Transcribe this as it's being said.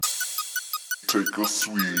take a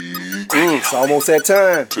swig. It's almost that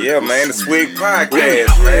time. Yeah, man, the Swig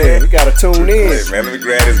Podcast, man. We gotta tune in. Hey, man, let me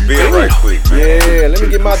grab this beer right quick, man. Yeah, let me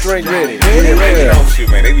get my drink ready. Shoot,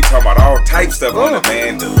 man, they be talking about all types stuff on it,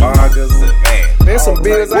 man. The lagers, man. There's some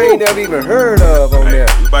beers I ain't never even heard of on there.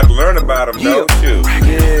 We about to learn about them, though. Shoot.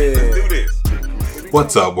 Yeah. Let's do this.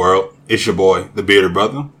 What's up, world? It's your boy, the Bearded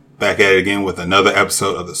Brother, back at it again with another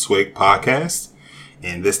episode of the Swig Podcast.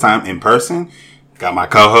 And this time in person, got my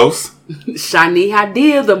co-host, Shani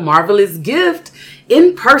Hadia, the marvelous gift,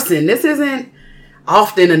 in person. This isn't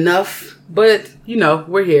often enough, but, you know,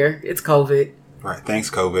 we're here. It's COVID. Right, thanks,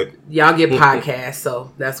 COVID. Y'all get podcasts,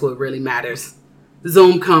 so that's what really matters.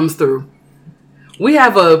 Zoom comes through. We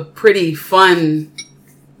have a pretty fun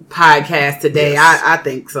podcast today. Yes. I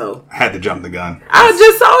think so. I had to jump the gun. I was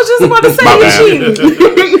just about to say you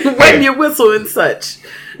cheating. Wetting your whistle and such.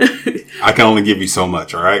 I can only give you so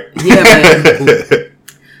much, all right? Yeah, man.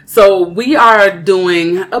 So we are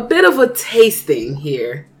doing a bit of a tasting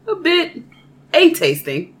here. A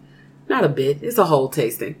tasting. Not a bit. It's a whole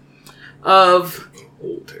tasting. Of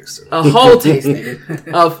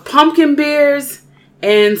pumpkin beers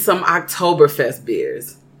and some Oktoberfest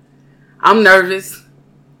beers. I'm nervous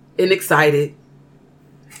and excited.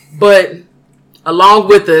 But along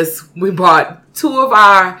with us, we brought two of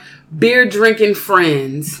our beer drinking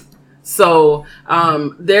friends. So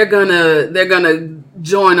they're gonna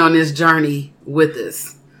join on this journey with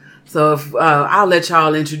us. So if, I'll let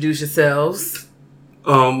y'all introduce yourselves.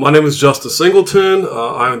 My name is Justice Singleton.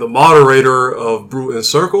 I'm the moderator of Brew in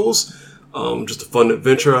Circles. Just a fun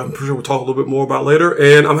adventure. I'm pretty sure we'll talk a little bit more about later.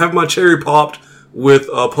 And I'm having my cherry popped with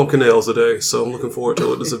pumpkin ales today. So I'm looking forword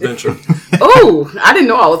to this adventure. Oh, I didn't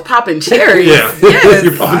know I was popping cherries. Yeah. Yes.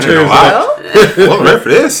 You're popping cherries. What rep for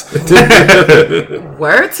this?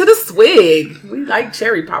 Word to the swig. We like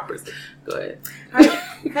cherry poppers. Go ahead.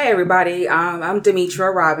 Hey everybody, I'm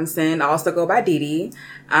Demetra Robinson, I also go by Dee Dee.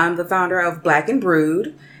 I'm the founder of Black and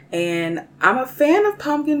Brewed, and I'm a fan of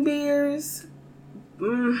pumpkin beers.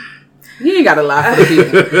 You ain't got to lie for the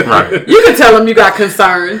people. Right. You can tell them you got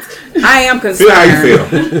concerns. I am concerned. Feel how you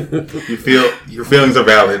feel. You feel your feelings are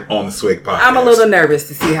valid on the Swig Podcast. I'm a little nervous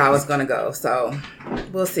to see how it's going to go, so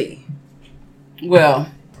we'll see.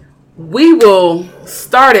 Well, we will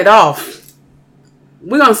start it off.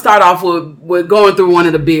 We're going to start off with going through one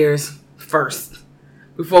of the beers first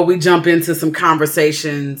before we jump into some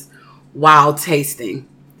conversations while tasting.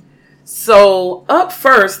 So up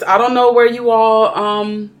first, I don't know where you all,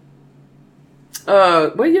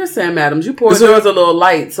 where you're Sam Adams. You poured yours a little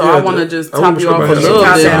light, so I want to just top you off a little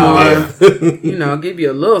bit more. You know, give you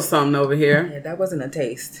a little something over here. Yeah, that wasn't a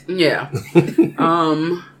taste. Yeah.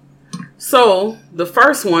 So the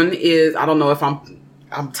first one is, I don't know if I'm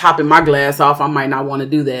topping my glass off. I might not want to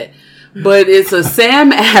do that. But it's a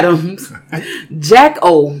Sam Adams Jack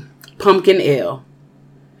O Pumpkin Ale.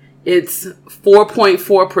 It's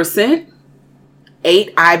 4.4%,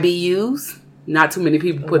 8 IBUs. Not too many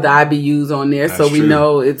people put the IBUs on there, so we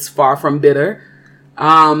know it's far from bitter.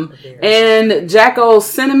 And Jack O's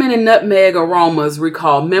cinnamon and nutmeg aromas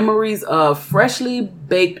recall memories of freshly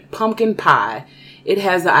baked pumpkin pie. It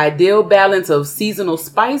has the ideal balance of seasonal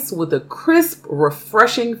spice with a crisp,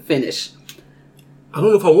 refreshing finish. I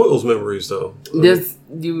don't know if I want those memories, though.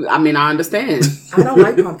 I understand. I don't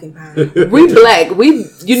like pumpkin pie. We black.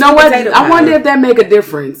 You know what? I wonder if that make a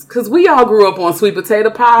difference. Because we all grew up on sweet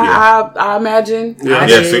potato pie, Yeah. I imagine. Yeah,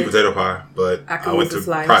 sweet potato pie. But I went to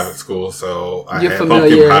private school, so I had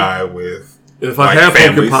pumpkin pie with... If I had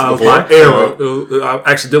pumpkin pie with my era, I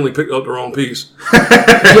accidentally picked up the wrong piece.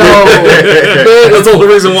 That's the only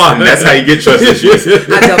reason why. And that's how you get trust issues.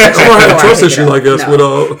 I have trust issues, I guess.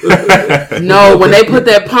 No, when they put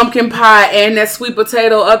that pumpkin pie and that sweet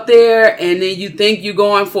potato up there, and then you think you're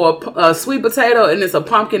going for a sweet potato and it's a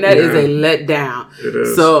pumpkin, that is a letdown. It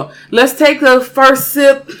is. So let's take the first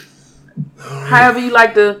sip. However you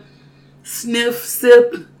like to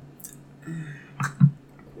sip.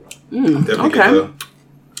 Definitely get the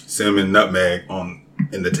cinnamon nutmeg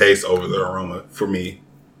in the taste over the aroma for me,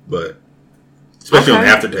 but especially on the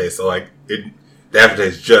aftertaste. So the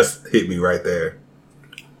aftertaste just hit me right there.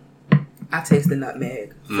 I taste the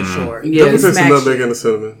nutmeg for sure. Yeah, taste the nutmeg and the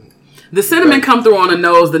cinnamon. The cinnamon come through on the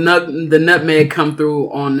nose. The nutmeg come through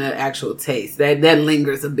on the actual taste. That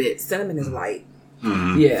lingers a bit. Cinnamon is light.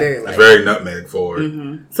 Mm-hmm. Yeah, very light. It's very nutmeg forward.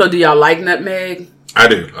 Mm-hmm. So do y'all like nutmeg? I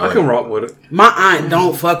do. I can rock with it. My aunt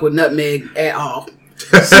don't fuck with nutmeg at all.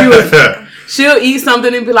 She'll eat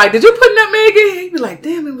something and be like, "Did you put nutmeg in?" He'd be like,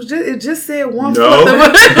 "Damn, it just said 1/4." No, no,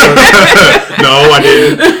 I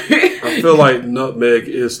didn't. I feel like nutmeg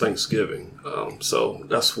is Thanksgiving. So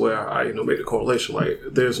that's where I made the correlation. Like,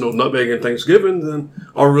 if there's no nutmeg in Thanksgiving, then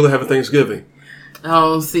are we really having Thanksgiving?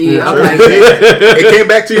 Oh, see, Yeah, okay. it came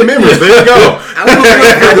back to your memories. There you go. I would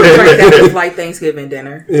drink that with like Thanksgiving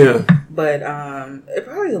dinner. Yeah. But it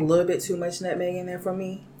probably a little bit too much nutmeg in there for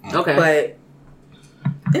me. Okay. But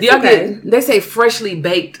Do y'all get? They say freshly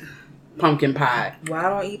baked pumpkin pie. Well, I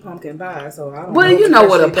don't eat pumpkin pie, so I don't. Well, know you know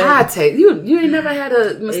what a freshly pie baked. tastes. You ain't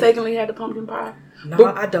never mistakenly had a pumpkin pie. No,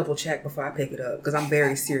 I double check before I pick it up because I'm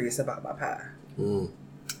very serious about my pie.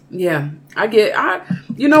 Yeah,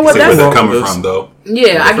 you know what? See where That's they're coming from, though.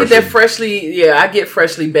 yeah. I get that freshly. Yeah, I get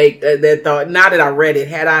freshly baked. That thought. Now that I read it,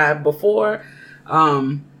 had I before?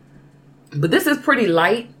 But this is pretty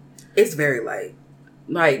light. It's very light.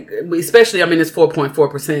 Like, especially, I mean, it's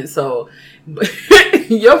 4.4%. So,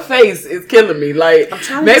 your face is killing me. Like, I'm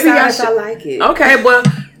trying to maybe decide I if should. I like it. Okay, well,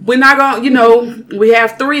 we're not gonna. We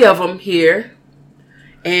have 3 of them here,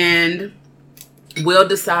 and we'll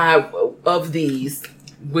decide of these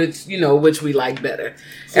which we like better.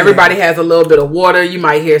 Yeah. Everybody has a little bit of water. You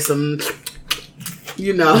might hear some,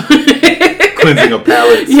 Cleansing of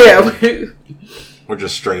palates. Yeah. Or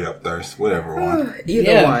just straight up thirst. Whatever one.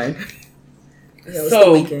 Either one. It's So,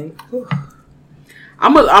 the weekend.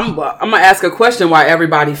 I'm gonna ask a question while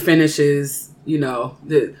everybody finishes.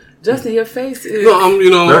 Justin, your face is. No, I'm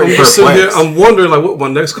Very just sitting here. perplexed. I'm wondering like what my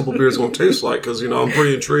next couple beers are going to taste like because I'm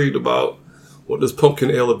pretty intrigued about what this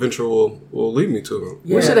pumpkin ale adventure will lead me to.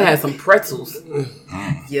 Yeah. We should have had some pretzels.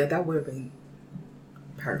 Yeah, that would have been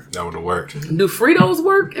perfect. That would have worked. Do Fritos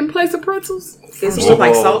work in place of pretzels? Is it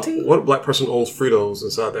like salty? What black person owns Fritos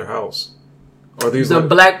inside their house? Are these The like,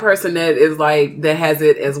 black person that has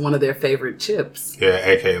it as one of their favorite chips? Yeah,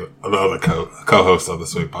 aka the other co-host of the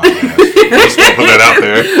Sweet Podcast. Just gonna put that out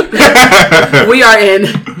there. We are in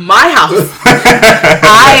my house.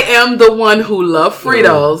 I am the one who loves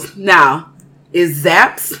Fritos. Now, is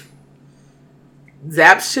Zapp's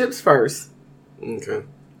chips first, okay.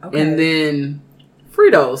 and then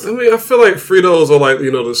Fritos. I mean, I feel like Fritos are like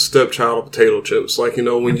the stepchild of potato chips. Like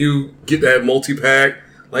when you get that multi-pack.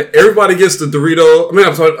 Like, everybody gets the Dorito. I mean,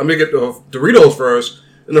 I'm sorry. I'm going to get the Doritos first,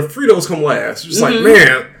 and the Fritos come last. It's just like,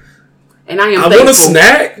 man. And I am I want a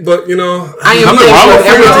snack, but, I am Nothing wrong with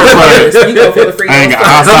Fritos. You go for the Fritos. I ain't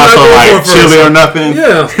first. got like chili or nothing.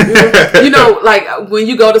 Yeah. Like, when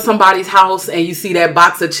you go to somebody's house and you see that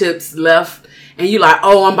box of chips left, and you like,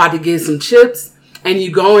 oh, I'm about to get some chips, and you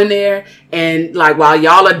go in there, and, like, while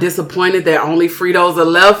y'all are disappointed that only Fritos are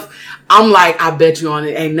left, I'm like, I bet you on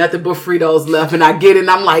it ain't nothing but Fritos left, and I get it, and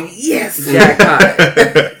I'm like, yes,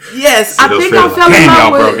 yes. I think I fell in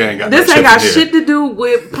love with this. Ain't got shit to do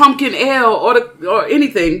with pumpkin ale or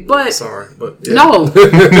anything, but sorry, but yeah. No.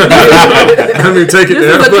 I mean, take it.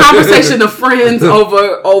 This is a conversation of friends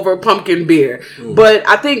over pumpkin beer, but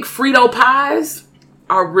I think Frito pies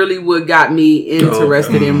are really what got me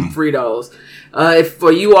interested in Fritos. If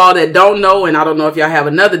for you all that don't know, and I don't know if y'all have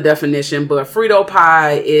another definition, but Frito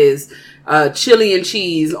pie is chili and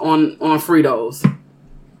cheese on Fritos.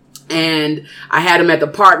 And I had them at the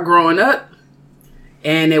park growing up,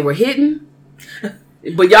 and they were hitting.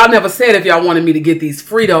 But y'all never said if y'all wanted me to get these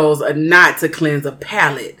Fritos or not to cleanse a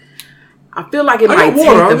palate. I feel like it might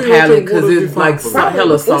taint the palate because it's like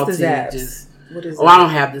hella salty. What is I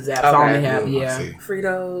don't have the Zaps. Okay. I only have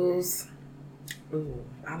Fritos. Ooh.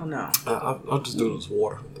 I don't know. I'll just do this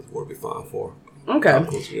water. This water will be fine for. Okay.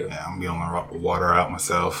 Yeah, I'm gonna rock the water out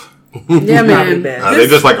myself. Yeah, man. Are they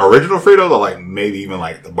just like original Fritos or like maybe even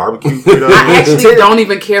like the barbecue Fritos? I actually don't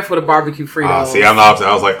even care for the barbecue Fritos. See, I'm the opposite.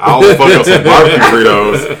 I was like, I always fuck up some barbecue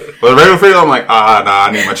Fritos. But the regular Fritos, I'm like, nah,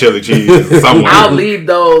 I need my chili cheese somewhere. I'll leave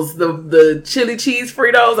those. The chili cheese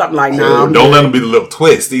Fritos, I'm like, nah. Don't let them be the little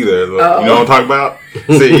twist either. You know what I'm talking about?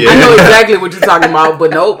 See, yeah. I know exactly what you're talking about,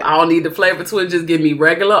 but nope, I don't need the flavor twist. Just give me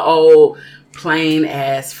regular old plain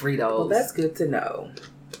ass Fritos. Well, that's good to know.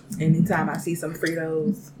 Anytime I see some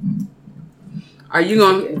Fritos. Are you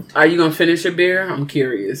gonna finish your beer? I'm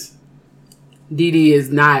curious. Dee Dee is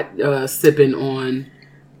not sipping on.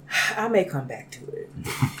 I may come back to it.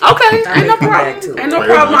 Okay, ain't no problem. Ain't no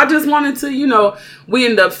problem. I just wanted to, we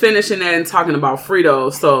end up finishing that and talking about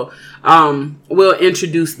Fritos. So we'll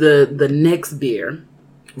introduce the next beer.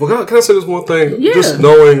 Well, can I say this one thing? Yeah. Just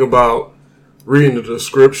knowing about reading the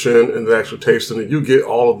description and the actual tasting it, you get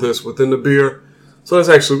all of this within the beer. So that's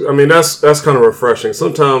actually, that's kind of refreshing.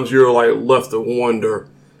 Sometimes you're like left to wonder,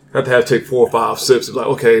 have to take 4 or 5 sips. It's like,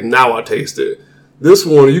 okay, now I taste it. This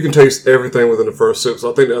one, you can taste everything within the first sip.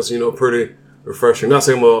 So I think that's, pretty refreshing. Not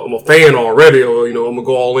saying I'm a fan already or, I'm going to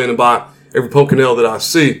go all in and buy every pumpkin ale that I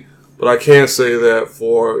see. But I can say that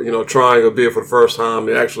for, trying a beer for the first time,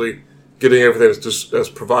 it actually getting everything that's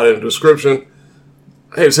provided in the description.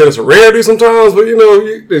 I hate to say it's a rarity sometimes, but you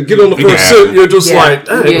get on the first sip, you're just like,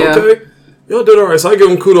 dang, okay, y'all did all right. So I give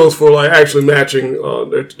them kudos for like actually matching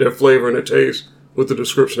their flavor and their taste with the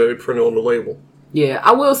description that they printed on the label. Yeah,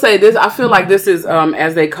 I will say this. I feel like this is,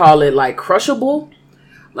 as they call it, like crushable.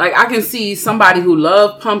 Like I can see somebody who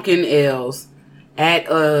loves pumpkin ales at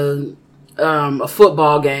a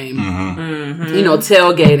football game,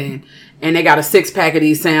 tailgating, and they got a 6-pack of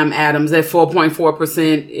these Sam Adams at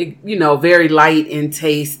 4.4%. Very light in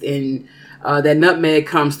taste, and that nutmeg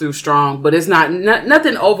comes through strong, but it's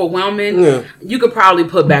nothing overwhelming. Yeah. You could probably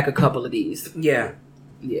put back a couple of these. Yeah,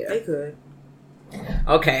 they could.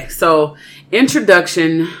 Okay, so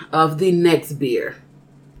introduction of the next beer,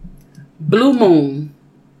 Blue Moon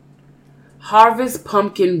Harvest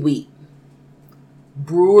Pumpkin Wheat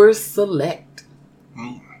Brewers Select.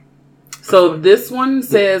 So this one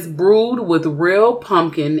says brewed with real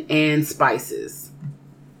pumpkin and spices.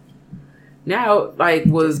 Now,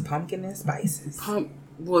 was pumpkin and spices?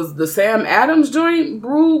 Was the Sam Adams joint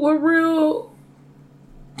brewed with real?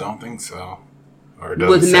 Don't think so. Or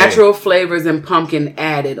with natural flavors and pumpkin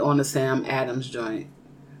added on the Sam Adams joint.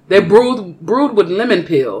 They're brewed with lemon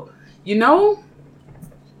peel.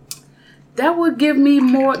 That would give me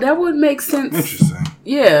more. That would make sense. Interesting.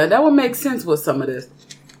 Yeah, that would make sense with some of this.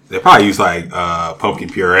 They probably used pumpkin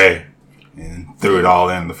puree and threw it all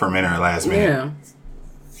in the fermenter last minute. Yeah.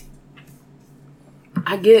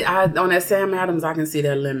 On that Sam Adams, I can see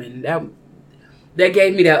that lemon. That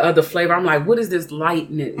gave me that other flavor. I'm like, what is this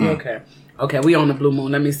lightness? Okay, we on the Blue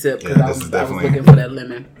Moon. Let me sip because I was looking for that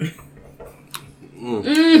lemon.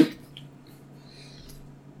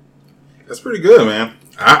 That's pretty good, man.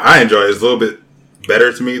 I enjoy it. It's a little bit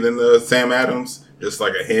better to me than the Sam Adams. Just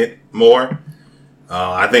like a hint more.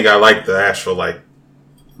 I think I like the actual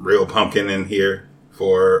real pumpkin in here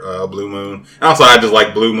for Blue Moon. And also, I just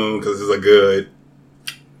like Blue Moon because it's a good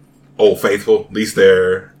Old Faithful. At least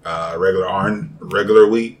they're regular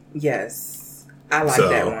wheat. Yes, I like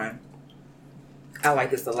that one. I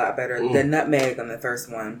like this a lot better. The nutmeg on the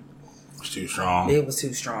first one was too strong. It was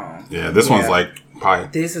too strong. Yeah, this one's probably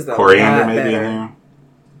this is a coriander lot maybe better. in there.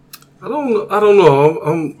 I don't know.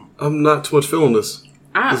 I'm not too much feeling this.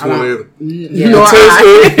 This one either. Yeah.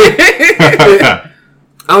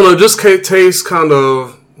 I don't know. Just tastes kind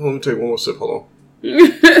of. Let me take one more sip. Hold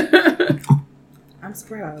on. I'm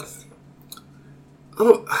surprised.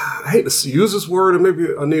 I hate to use this word, and maybe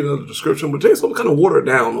I need a description, but it tastes kind of watered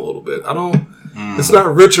down a little bit. It's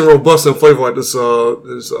not rich and robust in flavor like this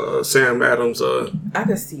Sam Adams. I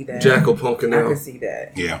can see that. Jackal pumpkin. I can see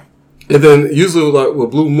that. Yeah. And then usually with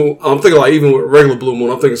Blue Moon, I'm thinking even with regular Blue Moon,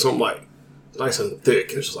 I'm thinking something nice and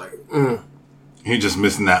thick. It's just You're just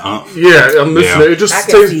missing that umph. Yeah, I'm missing it. It just I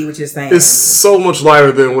can see what you're saying. It's so much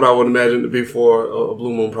lighter than what I would imagine to be for a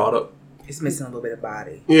Blue Moon product. It's missing a little bit of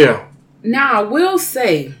body. Yeah. Now, I will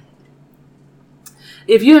say,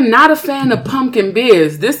 if you're not a fan of pumpkin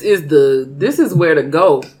beers, this is where to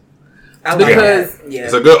go. Because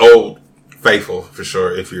it's a good Old Faithful for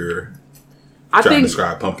sure if you're trying to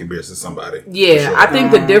describe pumpkin beers to somebody. Yeah, sure. I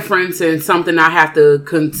think the difference, and something I have to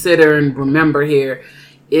consider and remember here,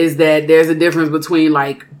 is that there's a difference between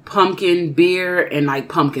pumpkin beer and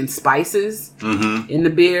pumpkin spices in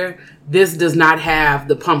the beer. This does not have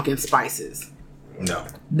the pumpkin spices. No.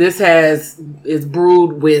 This is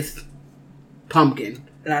brewed with pumpkin.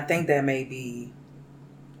 And I think that may be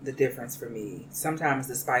the difference for me. Sometimes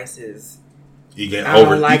the spices, you can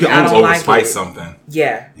almost overspice something.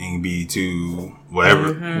 Yeah. It can be to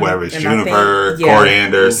whatever it's juniper,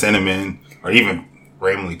 coriander, cinnamon, or even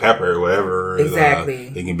Raymond pepper, whatever.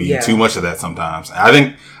 Exactly. It can be too much of that sometimes. And I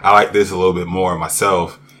think I like this a little bit more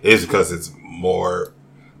myself. Is because it's more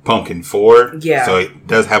pumpkin forward. Yeah. So it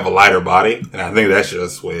does have a lighter body. And I think that's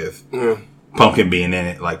just with pumpkin being in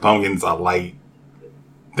it. Pumpkin's a light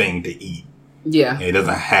thing to eat. Yeah. And it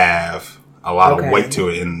doesn't have a lot of weight to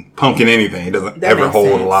it. And pumpkin anything, it doesn't ever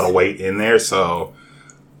hold a lot of weight in there. So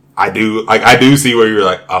I do see where you're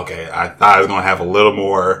okay, I thought I was going to have a little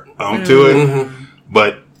more to it.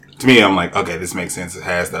 But to me, I'm okay, this makes sense. It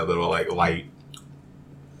has that little light,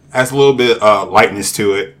 has a little bit lightness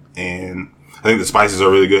to it. And I think the spices are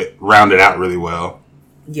really good, rounded out really well.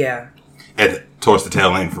 Yeah. Towards the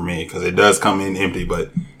tail end for me, because it does come in empty,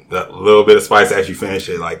 but the little bit of spice as you finish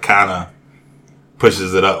it, kind of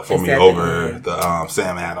pushes it up for me over the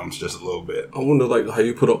Sam Adams just a little bit. I wonder, how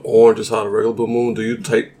you put an orange inside a regular Blue Moon. Do you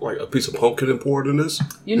take a piece of pumpkin and pour it in this?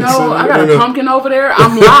 I got a pumpkin over there.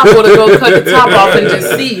 I'm liable to go cut the top off and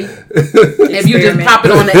just see if you just pop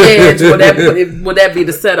it on the edge. Would that be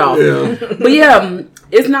the set off? Yeah. But yeah,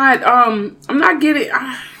 it's not. I'm not getting.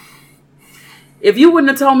 If you wouldn't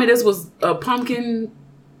have told me this was a pumpkin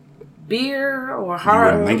beer or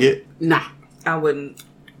hard, You wouldn't think it? Nah. I wouldn't.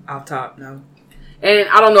 Off top, no. And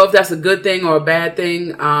I don't know if that's a good thing or a bad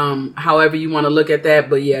thing. However you want to look at that,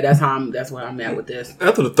 but yeah, that's where I'm at with this.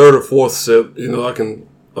 After the third or fourth sip, I don't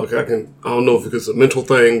know if it's a mental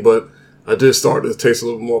thing, but I did start to taste a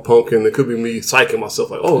little more pumpkin. It could be me psyching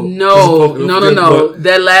myself like, oh, no. But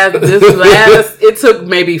This last, it took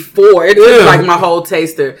maybe 4. It took like my whole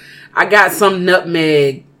taster. I got some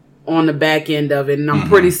nutmeg on the back end of it, and I'm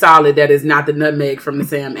pretty solid that it's not the nutmeg from the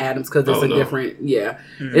Sam Adams because it's different. Yeah,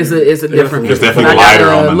 it's a different. It's But definitely I got lighter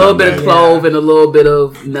on the a little bit of nutmeg. clove and a little bit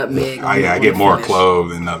of nutmeg. I get more clove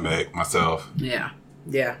than nutmeg myself. Yeah.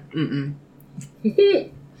 Mm-mm.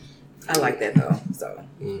 I like that though. So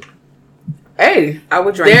Hey, I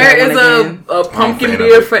would drink there that is one again. a pumpkin fan of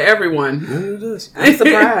beer it. for everyone. it is. I'm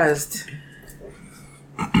surprised.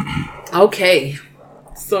 Okay,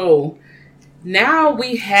 so now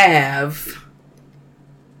we have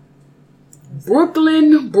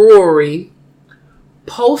Brooklyn Brewery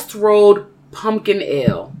Post Road Pumpkin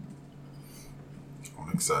Ale.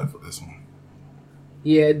 I'm excited for this one.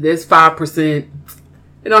 Yeah, this 5%.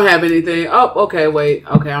 It don't have anything. Oh, okay, wait.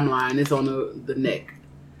 Okay, I'm lying. It's on the neck.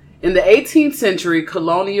 In the 18th century,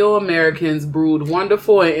 colonial Americans brewed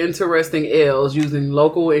wonderful and interesting ales using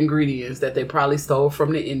local ingredients that they probably stole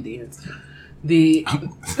from the Indians. The I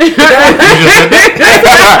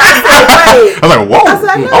was like, whoa. I was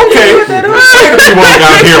like, no, okay. you put that on. You want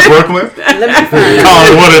down here in Brooklyn? Let me find Call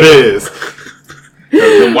it what it is.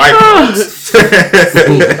 The white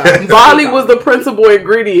ones. barley was the principal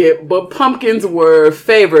ingredient, but pumpkins were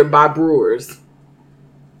favored by brewers.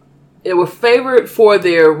 It was favored for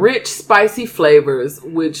their rich, spicy flavors,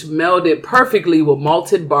 which melded perfectly with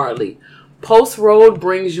malted barley. Post Road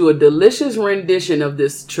brings you a delicious rendition of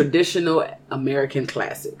this traditional American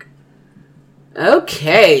classic.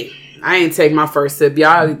 Okay. I ain't take my first sip,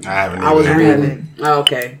 y'all. I haven't I was either. reading. Oh,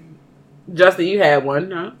 okay. Justin, you had one,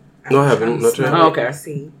 huh? No, I haven't. Not yet. Oh, okay. I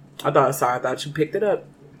see. I thought you picked it up.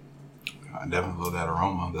 I definitely love that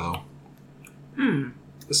aroma, though.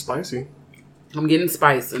 It's spicy. I'm getting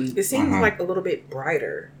spice and It seems like a little bit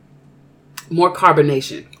brighter. more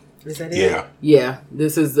carbonation. Is that it? Yeah. Yeah,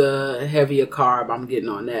 this is a heavier carb. I'm getting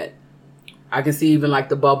on that. I can see even like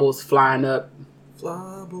the bubbles flying up.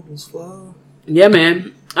 Fly, bubbles, fly. Yeah,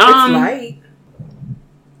 man. It's light.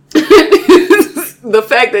 The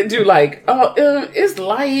fact that you like, it's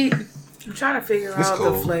light. I'm trying to figure It's out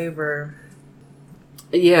cool. the flavor.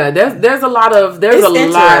 Yeah, there's a lot It's lot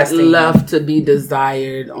interesting. left to be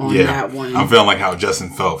desired on Yeah. that one. I'm feeling like how Justin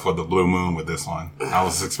felt for the Blue Moon with this one. I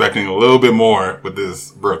was expecting a little bit more with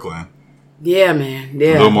this Brooklyn. Yeah, man.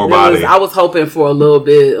 Yeah, A little more There body. I was hoping for a little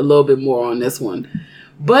bit more on this one,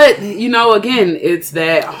 but again, it's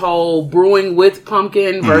that whole brewing with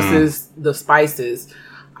pumpkin versus the spices.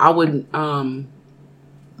 I would,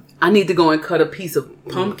 I need to go and cut a piece of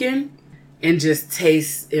pumpkin and just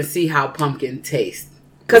taste and see how pumpkin tastes.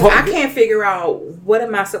 Because I can't figure out what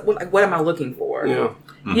am I looking for. Yeah.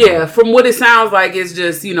 Yeah, from what it sounds like, it's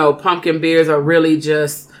just pumpkin beers are really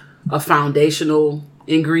just a foundational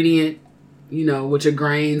ingredient. With your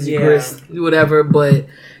grains, your grits, whatever, but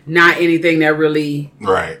not anything that really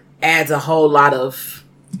Right. adds a whole lot of.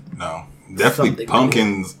 No. Definitely Something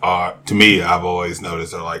pumpkins are, to me, I've always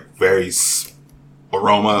noticed, are like very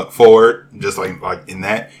aroma forward. Just like in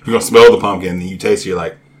that. If you're going to smell the pumpkin and you taste it, you're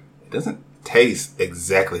like, it doesn't taste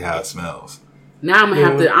exactly how it smells. Now I'm gonna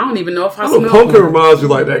have to. I don't even know if I I know smell pumpkin reminds you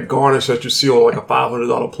like that garnish that you see on like a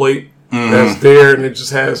 $500 plate. That's there and it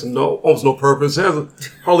just has almost no purpose. It has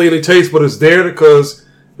hardly any taste, but it's there because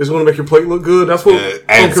it's going to make your plate look good. That's what Yeah, it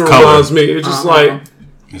adds pumpkin color. reminds me. It's just like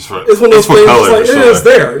It's one of those things. color, It's like for it's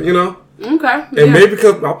sure. there, Okay, And yeah. maybe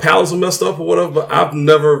because my palates are messed up or whatever, but I've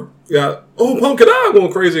never got pumpkin. I'm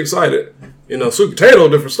going crazy excited. Sweet potato,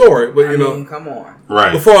 different story, but I mean, come on.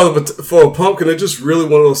 Right. But for a pumpkin, it's just really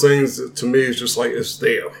one of those things that, to me, it's just like it's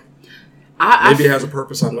there. Maybe it has a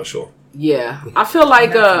purpose. I'm not sure. Yeah, I feel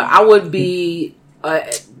like I would be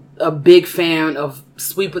a big fan of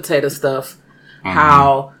sweet potato stuff.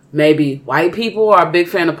 How maybe white people are a big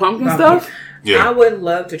fan of pumpkin stuff. Yeah. I would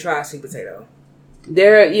love to try sweet potato.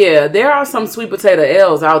 There are some sweet potato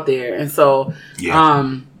ales out there, and so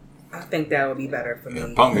Yeah. I think that would be better for me.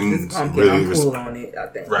 Yeah, pumpkin's This pumpkin, really I'm cool on it, I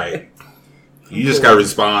think. Right. You just gotta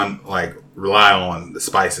rely on the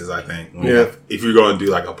spices, I think. If you're going to do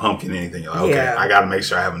like a pumpkin anything, you're like, okay, Yeah. I gotta make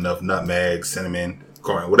sure I have enough nutmeg, cinnamon,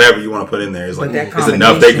 corn, whatever you want to put in there. It's like, that it's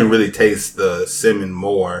enough they combination. can really taste the cinnamon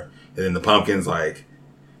more. And then the pumpkin's like,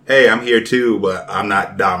 hey, I'm here too, but I'm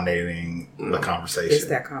not dominating the conversation. It's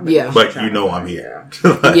that combination. Yeah. But you know I'm here.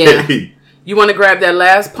 Yeah. You want to grab that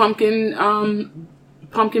last pumpkin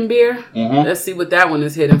beer? Mm-hmm. Let's see what that one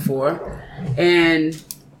is hitting for. And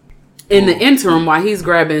in the interim, while he's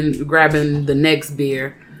grabbing the next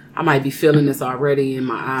beer, I might be feeling this already in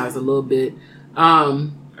my eyes a little bit.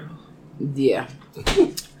 Yeah.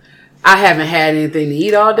 I haven't had anything to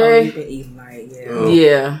eat all day. You've been eating light,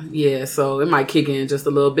 Yeah. So it might kick in just a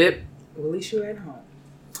little bit. Well, at least you're at home.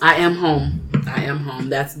 I am home.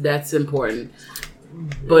 That's important.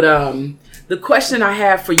 But the question I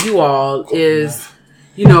have for you all is,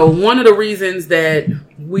 one of the reasons that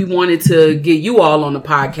we wanted to get you all on the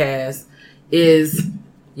podcast is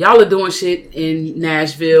y'all are doing shit in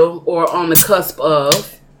Nashville or on the cusp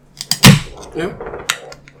of. Yeah.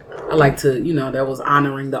 I like to, that was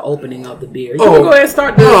honoring the opening of the beer. You can go ahead and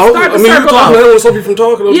start the circle you talking. I don't want to stop you from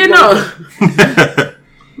talking.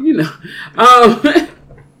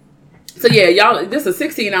 So yeah, y'all, this is a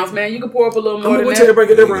 16 ounce, man. You can pour up a little more. We'll take a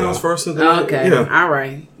break at that rounds first. And then, okay, yeah. All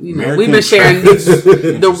right. We've been sharing these.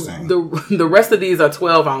 The rest of these are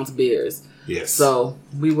 12 ounce beers. Yes. So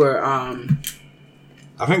we were. I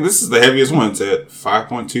think this is the heaviest one. It's at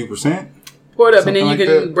 5.2%. Pour it up, and then you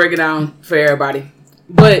can break it down for everybody.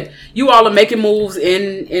 But you all are making moves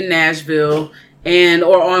in Nashville and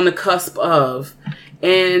or on the cusp of,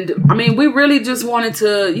 and I mean, we really just wanted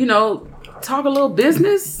to talk a little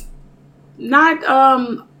business. Not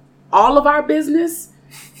all of our business,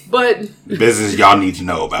 but business y'all need to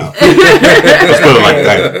know about. Let's put it like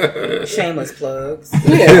that. Shameless plugs.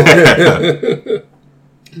 Yeah.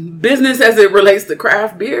 Business as it relates to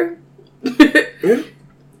craft beer. Yeah.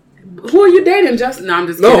 Who are you dating, Justin? No, I'm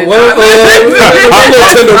just kidding. No, well, I'm a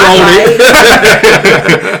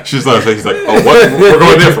tenderoni. She's like, oh, what? We're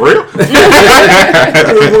going there for real?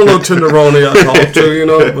 One little tenderoni I talk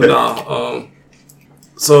to, but nah.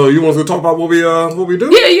 So you want to talk about what we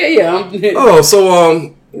do? Yeah. Oh,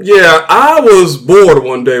 so I was bored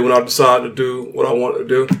one day when I decided to do what I wanted to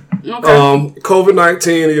do. Okay.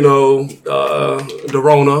 COVID-19, the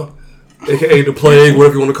Rona, aka the plague,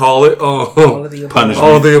 whatever you want to call it. Punishment.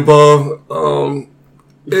 All of the above.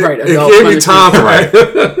 It gave me time. Right.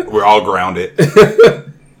 We're all grounded.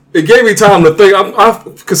 It gave me time to think. I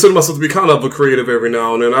consider myself to be kind of a creative every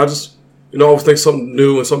now and then. I just, always think something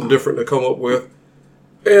new and something different to come up with.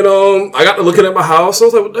 And I got to looking at my house. I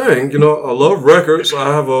was like, well, dang, I love records. I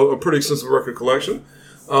have a pretty extensive record collection.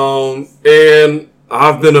 And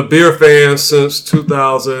I've been a beer fan since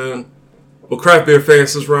 2000. Well, craft beer fan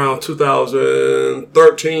since around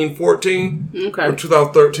 2013, 14. Okay. Or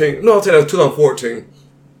 2013. No, I'll tell you that was 2014.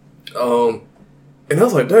 And I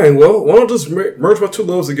was like, dang, well, why don't I just merge my two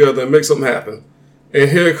loves together and make something happen? And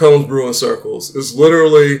here comes Brewing Circles. It's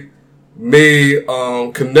literally me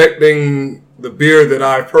connecting the beer that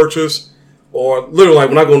I purchased, or literally like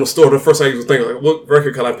when I go in the store, the first thing I used to think, like, what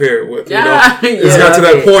record can I pair it with? It's got to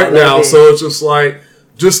that point now, so it's just like,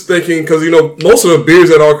 just thinking, because most of the beers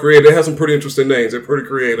that are created, they have some pretty interesting names. They're pretty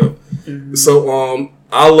creative. Mm-hmm. So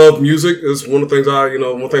I love music. It's one of the things I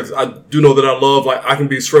do know that I love. Like, I can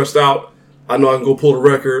be stressed out. I know I can go pull the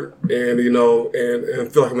record and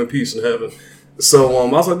and feel like I'm in peace in heaven. So I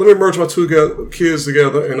was like, let me merge my two kids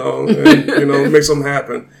together, and make something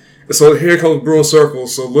happen. And so here comes Brewing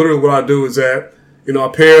Circles. So literally what I do is that, I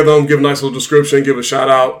pair them, give a nice little description, give a shout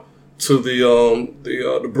out to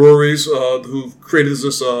the breweries who created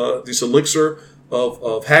this elixir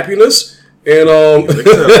of happiness. And I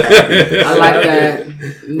like that.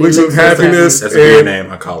 Elixir of happiness. That's a beer name,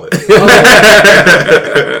 I call it.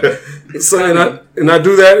 So and I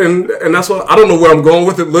do that, and that's what I don't know where I'm going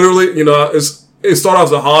with it. Literally, it started out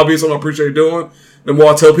as a hobby, something I appreciate doing. The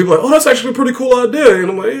more I tell people, like, oh, that's actually a pretty cool idea.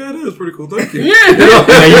 And I'm like, yeah, it is pretty cool. Thank you. And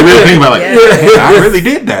you really think about I really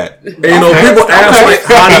did that. And, people ask, like,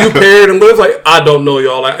 how do you pair it? And it's like, I don't know,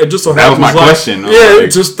 y'all. Like, it just so happens. That was my question.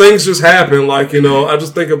 Things just happen. Like, I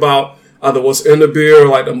just think about either what's in the beer or,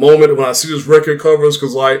 like, the moment when I see those record covers.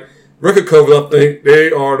 Because, like, record covers, I think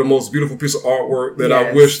they are the most beautiful piece of artwork that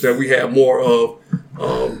I wish that we had more of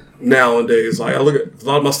nowadays. Like, I look at a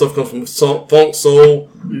lot of my stuff comes from funk,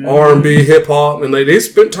 soul, R&B, hip hop, and they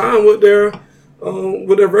spent time with their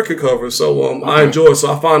record covers. So I enjoy it.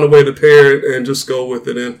 So I find a way to pair it and just go with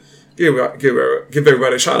it and give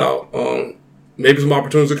everybody a shout out. Maybe some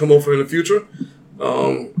opportunities to come over in the future.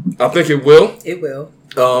 I think it will. It will.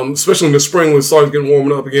 Especially in the spring when it starts getting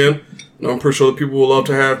warming up again. I'm pretty sure that people will love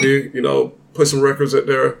to have me, play some records at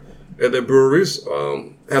their breweries.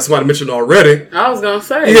 Had somebody mentioned already. I was gonna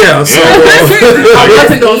say. Yeah. So I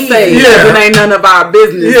wasn't gonna say. Yeah. It ain't none of our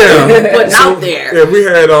business. Yeah. Putting out there. Yeah, we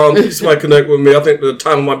had somebody connect with me. I think the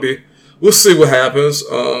time might be. We'll see what happens.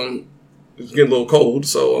 It's getting a little cold,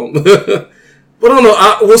 so But I don't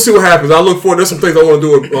know. We'll see what happens. I look forward. There's some things I want to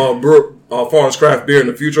do with as far as craft beer in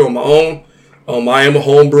the future on my own. I am a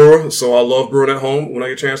home brewer, so I love brewing at home. When I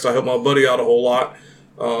get a chance, I help my buddy out a whole lot,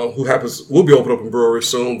 will be opening up a brewery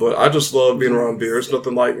soon. But I just love being around beer. It's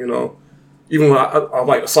nothing like, even when I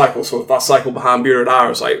like to cycle. So if I cycle behind beer at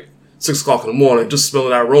hours, like 6 o'clock in the morning, just smelling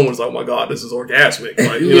that aroma is like, oh my God, this is orgasmic.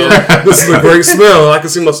 Like, this is a great smell. I can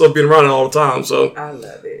see myself being around it all the time. So I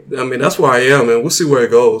love it. I mean, that's where I am, and we'll see where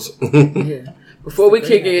it goes. Yeah. Before we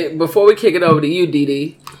kick it over to you,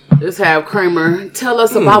 Dee, let's have Kramer tell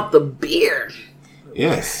us about the beer.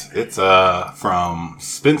 Yes, it's from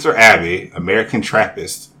Spencer Abbey, American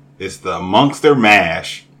Trappist. It's the Monkster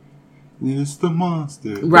Mash. It's the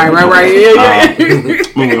monster. Right. Yeah.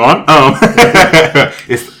 Moving on.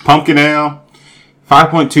 It's pumpkin ale,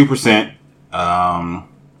 5.2%.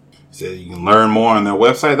 So you can learn more on their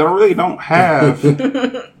website. They really don't have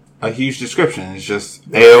a huge description. It's just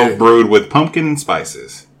ale brewed with pumpkin and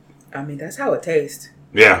spices. I mean, that's how it tastes.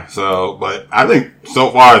 Yeah. So, but I think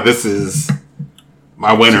so far this is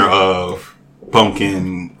my winner of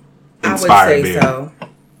pumpkin inspired beer. So.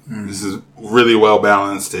 This is really well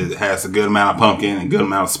balanced. It has a good amount of pumpkin and a good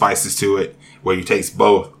amount of spices to it, where you taste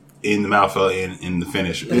both in the mouthfeel and in the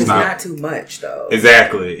finish. But it's not too much, though.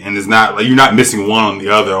 Exactly, and it's not like you're not missing one on the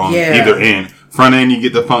other on either end. Front end, you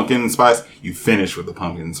get the pumpkin and spice. You finish with the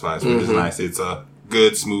pumpkin and spice, which is nice. It's a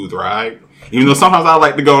good, smooth ride. Even though sometimes I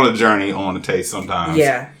like to go on a journey on the taste. Sometimes,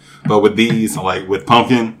 but with these, like with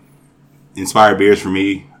pumpkin inspired beers, for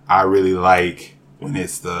me, I really like when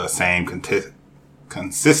it's the same consistent.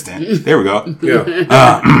 There we go. Yeah.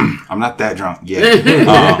 I'm not that drunk yet.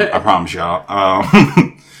 I promise y'all.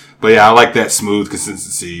 But yeah, I like that smooth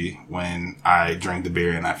consistency when I drink the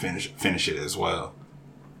beer and I finish it as well.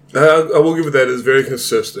 I will give it that. It's very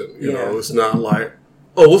consistent. You know, it's not like,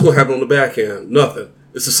 oh, what's going to happen on the back end? Nothing.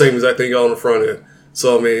 It's the same exact thing on the front end.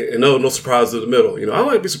 So, I mean, and no surprise in the middle. You know, I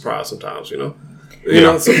like to be surprised sometimes, you know. You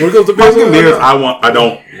know, so when it comes to beers, I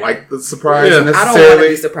don't like the surprise necessarily. I don't want to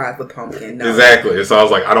be surprised with pumpkin. No. Exactly. So I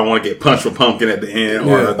was like, I don't want to get punched with pumpkin at the end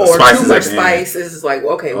or the or spices too much at the spice. end. It's like,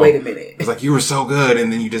 okay, wait a minute. It's like, you were so good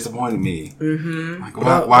and then you disappointed me. Mm-hmm. Like,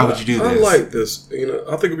 why would you do this? I like this. You know,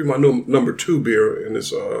 I think it'd be my number 2 beer in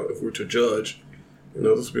this. If we were to judge, you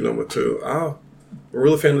know, this would be number 2. I'm a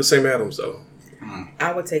really fan of the Sam Adams though.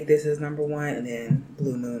 I would take this as number 1 and then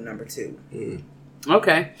Blue Moon number 2.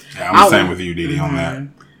 Okay. Yeah, I'm the same with you, Didi, on that.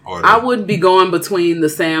 I would be going between the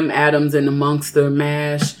Sam Adams and the Monkster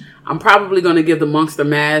Mash. I'm probably going to give the Monkster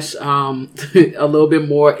Mash a little bit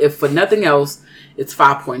more. If for nothing else, it's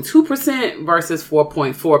 5.2% versus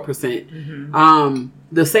 4.4%.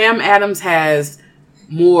 The Sam Adams has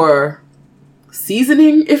more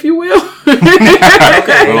seasoning, if you will.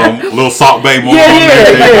 Little Salt Bay more.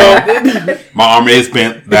 Yeah. My arm is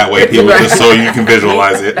bent that way, people, just so you can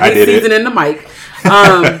visualize it. I did it. Seasoning the mic.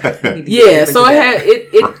 So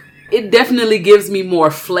it definitely gives me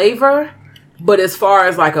more flavor, but as far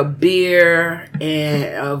as like a beer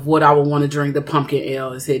and of what I would want to drink, the pumpkin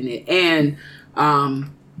ale is hitting it, and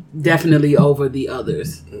definitely over the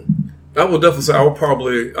others. I will definitely say and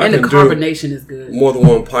the carbonation is good. More than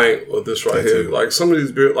 1 pint of this right here. Like some of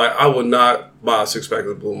these beers, like I would not buy a 6-pack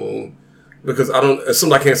of Blue Moon because it's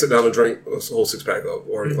something I can't sit down and drink a whole 6-pack of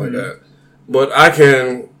or anything like that. But I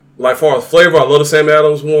can. Like, far as flavor, I love the Sam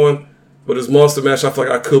Adams one, but as Monkster Mash, I feel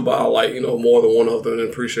like I could buy, like, you know, more than one of them and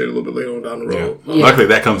appreciate it a little bit later on down the road. Yeah. Luckily,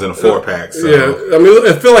 that comes in a 4-pack. So. Yeah, I mean,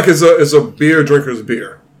 I feel like it's a beer drinker's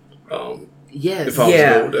beer. Yes. If I was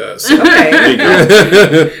going with that. So.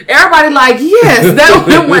 Okay. Everybody like, yes.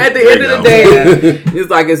 That one at the end of the day.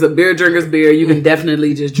 It's like it's a beer drinker's beer. You can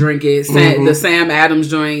definitely just drink it. The Sam Adams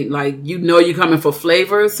joint, like, you know you're coming for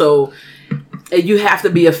flavor, so you have to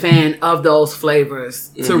be a fan of those flavors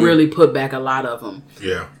to really put back a lot of them.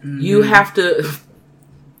 Yeah. You have to,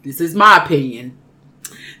 this is my opinion.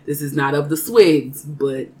 This is not of the swigs,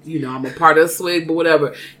 but, you know, I'm a part of the swig, but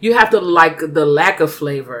whatever. You have to like the lack of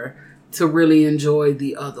flavor to really enjoy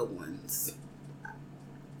the other ones.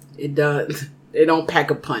 It does. They don't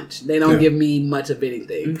pack a punch. They don't give me much of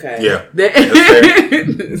anything. Okay. Yeah.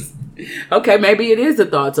 Okay, maybe it is the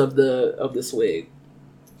thoughts of the swig.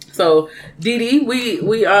 So, Didi,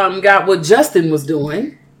 we got what Justin was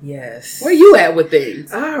doing. Yes. Where you at with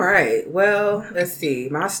things? All right. Well, let's see.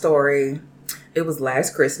 My story. It was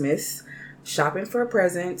last Christmas. Shopping for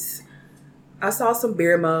presents. I saw some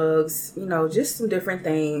beer mugs, you know, just some different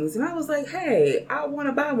things. And I was like, hey, I want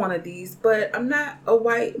to buy one of these, but I'm not a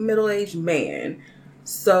white middle-aged man.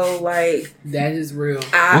 So, like... That is real.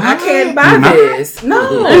 I can't buy this.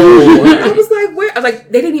 No. I was like, where?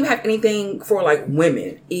 Like, they didn't even have anything for, like,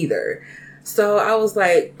 women either. So I was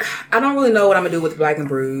like, I don't really know what I'm gonna do with Black and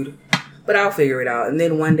Brewed, but I'll figure it out. And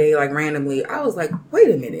then one day, like randomly, I was like, wait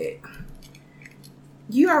a minute.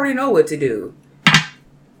 You already know what to do.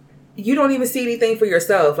 You don't even see anything for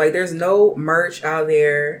yourself. Like, there's no merch out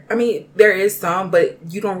there. I mean, there is some, but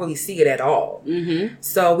you don't really see it at all. Mm-hmm.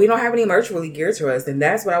 So we don't have any merch really geared to us. And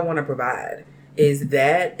that's what I want to provide, is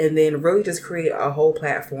that. And then really just create a whole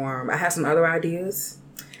platform. I have some other ideas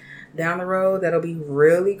down the road that'll be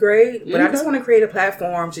really great. But I just want to create a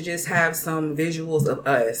platform to just have some visuals of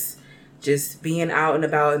us just being out and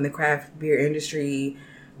about in the craft beer industry,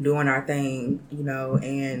 doing our thing, you know,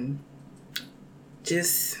 and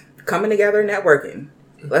just coming together, networking.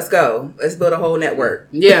 Let's go. Let's build a whole network.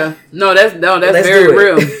 Yeah. That's very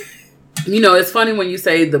real. You know, it's funny when you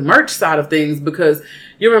say the merch side of things, because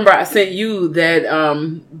you remember I sent you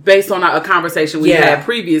that based on a conversation we had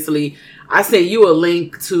previously, I sent you a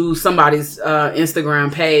link to somebody's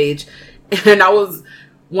Instagram page, and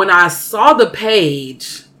when I saw the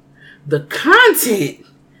page, the content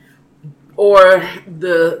or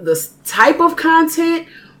the type of content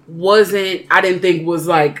I didn't think was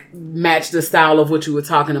like match the style of what you were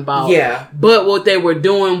talking about. Yeah. But what they were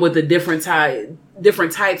doing with the different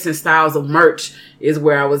types and styles of merch is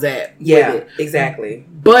where I was at. Yeah, with it. Exactly.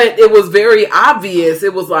 But it was very obvious.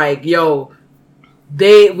 It was like, yo,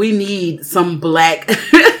 we need some black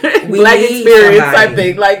experience, I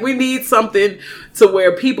think. Like, we need something to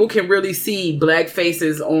where people can really see black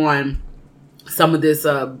faces on some of this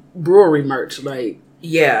brewery merch. Like,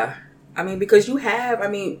 yeah. I mean, because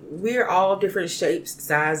we're all different shapes,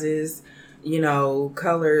 sizes, you know,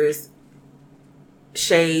 colors,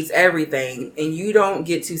 shades, everything. And you don't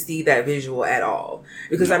get to see that visual at all.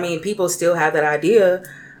 Because, people still have that idea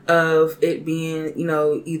of it being, you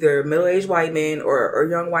know, either middle-aged white men or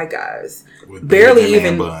young white guys. Barely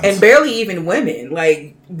even women.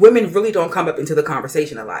 Like, women really don't come up into the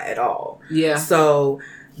conversation a lot at all. Yeah. So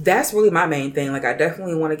that's really my main thing. Like, I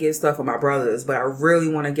definitely want to get stuff for my brothers, but I really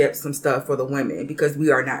want to get some stuff for the women, because we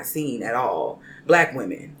are not seen at all. Black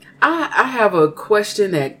women. I have a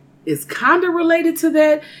question that is kind of related to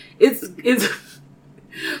that. It's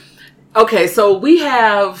okay. So we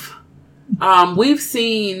have, we've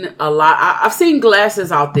seen a lot. I've seen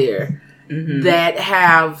glasses out there that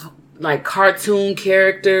have like cartoon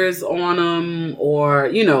characters on them, or,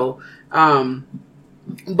 you know,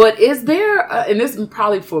 but is there, and this is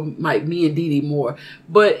probably for like me and Dee Dee more,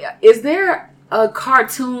 but is there a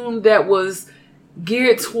cartoon that was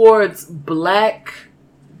geared towards black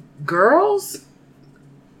girls?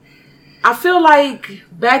 I feel like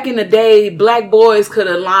back in the day, black boys could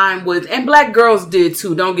align with, and black girls did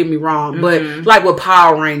too, don't get me wrong, but like with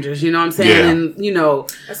Power Rangers, you know what I'm saying? Yeah. And, you know,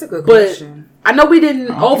 that's a good question. I know we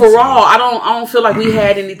didn't overall. I don't feel like we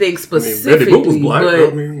had anything specifically. Betty Boop was black,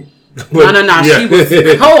 but no. She was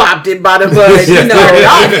co-opted by the bud, you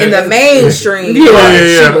know, in the mainstream. She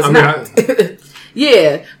was not.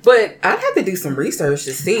 Yeah, but I'd have to do some research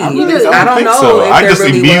to see. I don't know. So. I just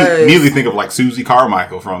immediately think of like Susie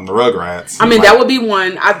Carmichael from the Rugrats. I mean, that would be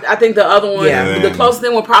one. I think the other one, the closest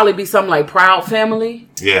thing would probably be something like Proud Family.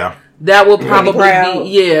 Yeah, that would probably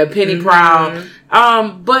be Penny Proud.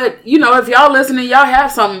 But you know, if y'all listening, y'all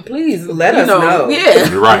have something, please let us know. Yeah,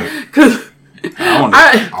 you're right. Because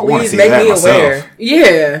I want to see that myself.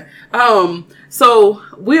 Yeah. So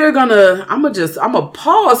I'm gonna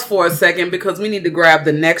pause for a second because we need to grab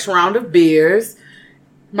the next round of beers.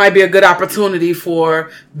 Might be a good opportunity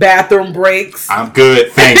for bathroom breaks. I'm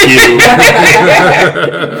good, thank you.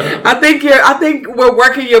 I think we're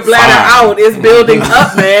working your bladder out. It's building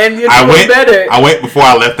up, man. You're doing better. I went before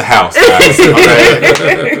I left the house, guys.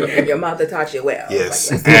 Okay? Your mother taught you well. Yes,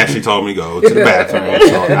 Ashley told me to go to the bathroom,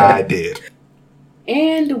 so I did.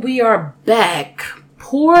 And we are back,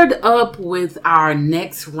 poured up with our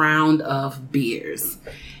next round of beers.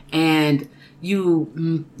 And you're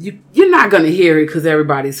not going to hear it because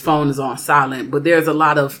everybody's phone is on silent, but there's a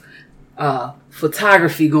lot of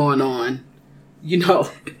photography going on. You know,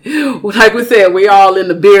 like we said, we all in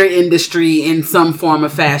the beer industry in some form or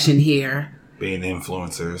fashion here. Being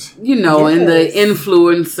influencers. You know, in the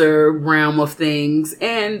influencer realm of things.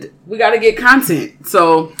 And we got to get content.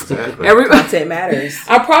 So, content matters.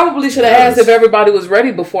 I probably should have asked if everybody was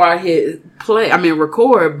ready before I hit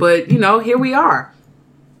record. But, you know, here we are.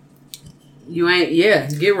 You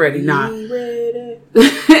ain't, get ready. Nah.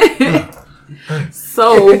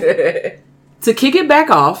 So, to kick it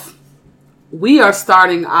back off, we are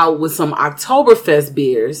starting out with some Oktoberfest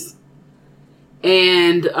beers.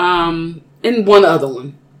 And one other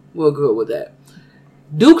one. We'll go with that.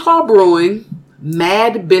 Dewclaw Brewing,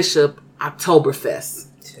 Mad Bishop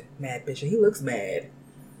Oktoberfest. Mad Bishop. He looks mad.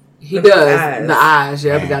 He The does. eyes. The eyes.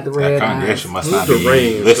 Yep, he got the That red eyes. congregation must not The be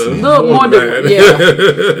rain, listening. Look, more man.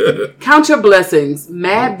 yeah. Count your blessings.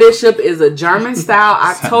 Mad Bishop is a German-style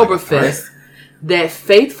Oktoberfest that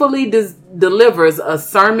faithfully delivers a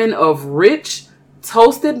sermon of rich,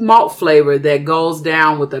 toasted malt flavor that goes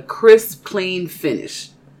down with a crisp, clean finish.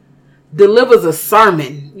 Delivers a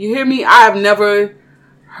sermon. You hear me? I have never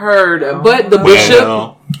heard of, but the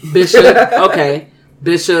Bishop, okay.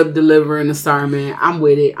 Bishop delivering a sermon. I'm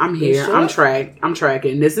with it. I'm here. Bishop? I'm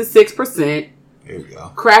tracking. This is 6%. Here we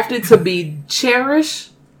go. Crafted to be cherished.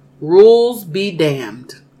 Rules be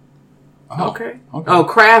damned. Okay. Oh,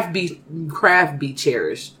 craft be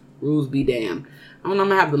cherished. Rules be damned. I don't know. I'm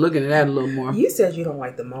gonna have to look into that a little more. You said you don't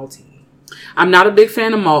like the malty. I'm not a big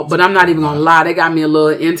fan of malt, but I'm not even gonna lie. They got me a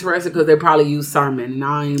little interested because they probably use sermon, and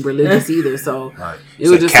I ain't religious either. So Right. it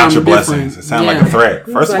was just count your something blessings. different. It sounds like a threat.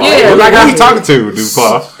 First of all, Yeah, who like are I- you talking to,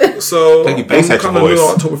 Duclaw? So Take your I'm bass at your kind of new to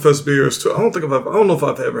voice. Oktoberfest beers too. I don't know if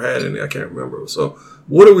I've ever had any. I can't remember. So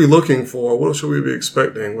what are we looking for? What should we be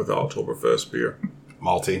expecting with the Oktoberfest beer?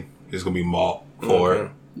 Malty. It's gonna be malt for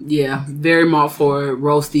Okay. Yeah, very malt forward,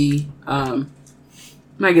 roasty.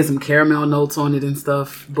 Might get some caramel notes on it and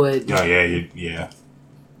stuff, but yeah. All right,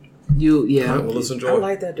 well, let's I enjoy.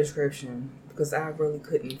 like that description because I really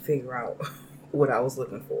couldn't figure out what I was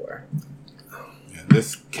looking for.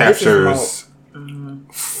 This captures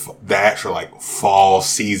the actual like fall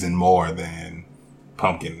season more than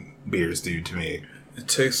pumpkin beers do to me. It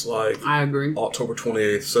tastes like I agree. October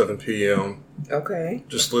 28th, 7 p.m. Okay.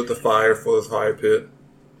 Just lit the fire for the fire pit.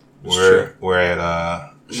 We're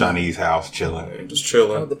at Shawnee's house chilling. And just Oh,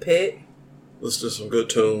 chilling, the pit. listen to some good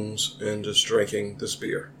tunes, and just drinking this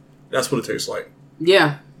beer. That's what it tastes like.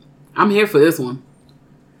 Yeah, I'm here for this one.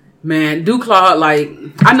 Man, Duclaw, like,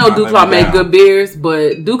 I know Let me Duclaw made down. good beers,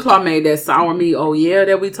 but Duclaw made that sour meat, oh yeah,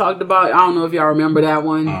 that we talked about. I don't know if y'all remember that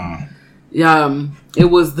one. Yeah, it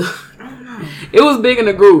was it was big in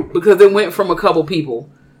the group because it went from a couple people.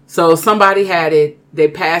 So somebody had it, they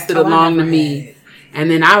passed it Oh, I along to never me, had it.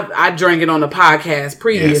 and then I drank it on the podcast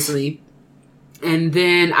previously, and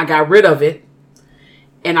then I got rid of it.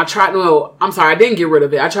 And I tried, no, I'm sorry, I didn't get rid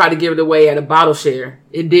of it. I tried to give it away at a bottle share.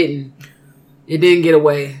 It didn't get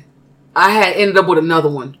away. I had ended up with another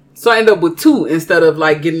one. So I ended up with two instead of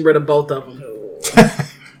like getting rid of both of them.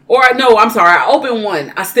 I'm sorry, I opened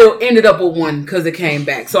one. I still ended up with one because it came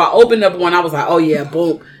back. So I opened up one. I was like, oh yeah,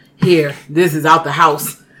 boom, here, this is out the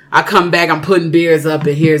house. I come back, I'm putting beers up,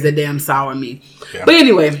 and here's the damn sour meat. Yeah. But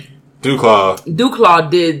anyway, Duclaw,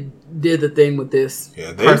 did the thing with this.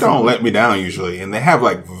 yeah, they don't let me down usually, and they have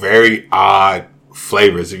like very odd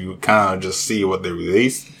flavors. You kind of just see what they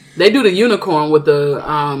release. They do the unicorn with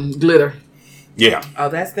the glitter. Yeah, Oh,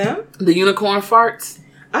 that's them? The unicorn farts.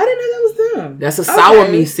 I didn't know that was them. That's a sour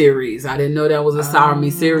meat series. I didn't know that was a sour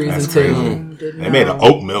meat series that's until crazy. They made an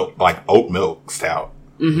oat milk stout,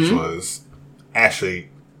 which was actually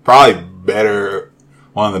probably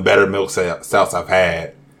one of the better milk stouts I've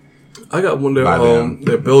had. I got one By them.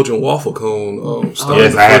 their Belgian waffle cone. Stout.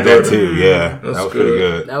 Yes, I had that too. Yeah, That's that was pretty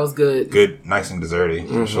good. that was good. Good, nice and desserty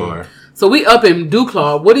for sure. So we up in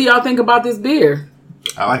Duclaw. What do y'all think about this beer?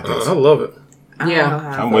 I like this. I love it. I don't Yeah. know how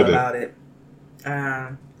I I'm feel with it. about it.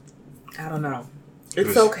 I don't know.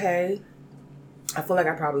 It's okay. I feel like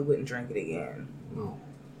I probably wouldn't drink it again.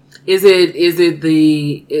 Is it do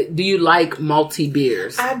you like malty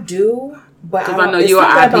beers? I do, but 'Cause I I know it's you're an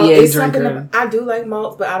something about- IPA it's something drinker. about- I do like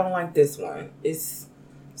malts, but I don't like this one. It's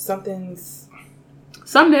something's.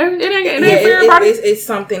 Some there. It ain't Yeah, for everybody. it's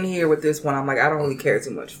something here with this one. I'm like, I don't really care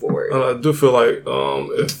too much for it. And I do feel like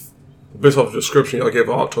if based off the description y'all gave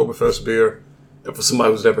an Oktoberfest beer, and for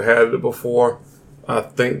somebody who's never had it before, I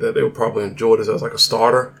think that they would probably enjoy this as like a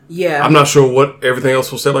starter. Yeah, I'm not sure what everything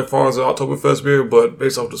else was said like far as the Oktoberfest beer, but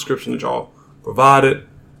based off the description that y'all provided,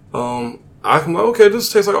 I can like, okay,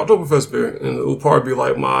 this tastes like Oktoberfest beer, and it will probably be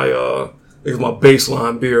like my my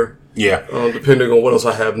baseline beer. Yeah, Depending on what else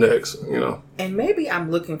I have next, and maybe I'm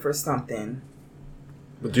looking for something.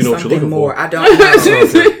 But do you know what you're Something looking more. for? I don't know.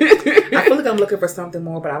 I feel like I'm looking for something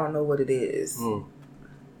more, but I don't know what it is.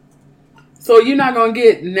 So you're not gonna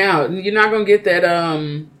get that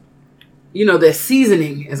that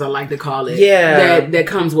seasoning, as I like to call it. Yeah. That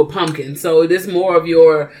comes with pumpkin. So it is more of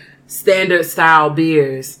your standard style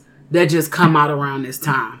beers that just come out around this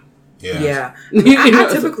time. Yeah, You know?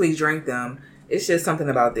 I typically drink them. It's just something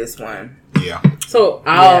about this one. yeah. So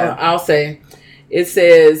I'll say, it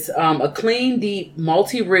says a clean, deep,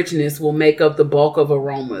 malty richness will make up the bulk of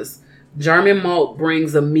aromas. German malt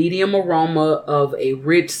brings a medium aroma of a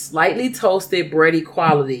rich, slightly toasted, bready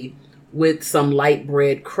quality with some light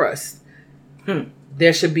bread crust.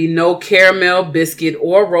 There should be no caramel, biscuit,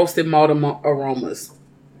 or roasted malt aromas.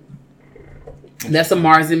 That's a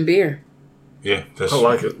Marzen beer. Yeah, I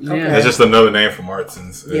like it. Yeah. That's just another name for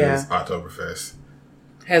Martins. Yeah. Is Oktoberfest.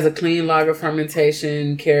 Has a clean lager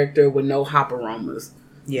fermentation character with no hop aromas.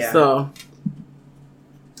 Yeah. So,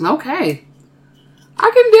 okay. I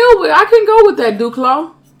can go with that,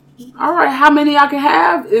 Duclos. All right, how many I can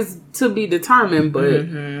have is to be determined, but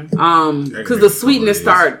because the sweetness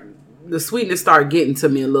start getting to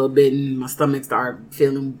me a little bit, and my stomach start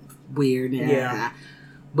feeling weird. Yeah.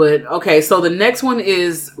 But okay, so the next one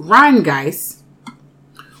is Rheingeist,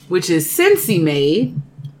 which is Cincy made.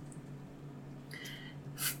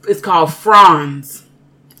 It's called Franz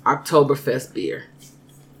Oktoberfest beer.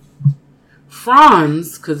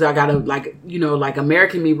 Franz, because I gotta like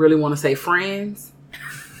American me really want to say Franz.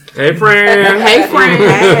 Hey, friend. Hey, friend.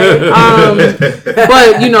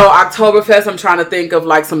 But Oktoberfest, I'm trying to think of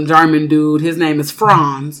like some German dude. His name is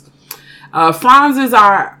Franz. Franz is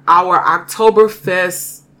our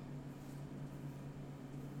Oktoberfest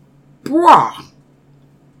bra.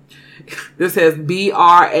 This says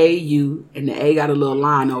BRAU, and the A got a little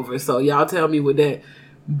line over it. So y'all tell me what that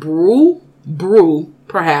brew,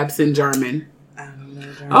 perhaps in German. I don't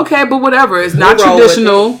know German. Okay, but whatever. It's not roll with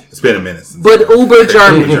traditional. It's been a minute since But uber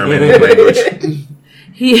German. German language.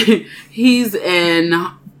 He's an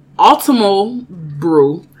autumnal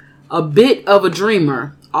brew, a bit of a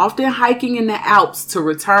dreamer, often hiking in the Alps to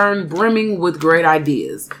return brimming with great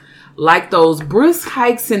ideas. Like those brisk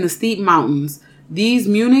hikes in the steep mountains, these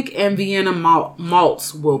Munich and Vienna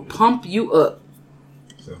malts will pump you up.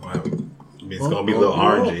 So, it's gonna be a little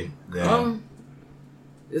orangey. Yeah.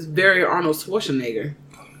 It's very Arnold Schwarzenegger.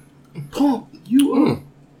 Pump you up.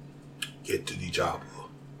 Get to the job.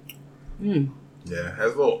 Yeah, it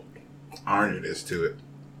has a little oranginess to it.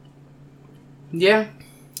 Yeah.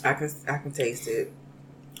 I can taste it.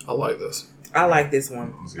 I like this. I like this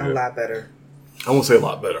one It's a good. lot better. I won't say a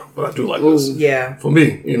lot better, but I do like this. Yeah. For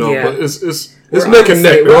me, Yeah. but it's We're neck and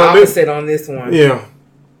neck. opposite. You know We're what I mean? opposite on this one. Yeah.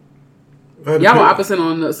 Y'all were opposite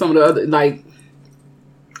on some of the other, like,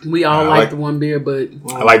 we all I like like- the one beer, but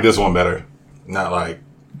I like this one better. Not like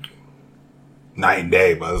night and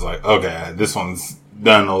day, but it's like, okay, this one's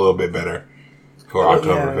done a little bit better for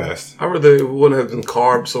Oktoberfest. I rather it wouldn't have been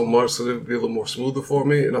carved so much, so it'd be a little more smoother for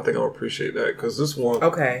me, and I think I would appreciate that because this one,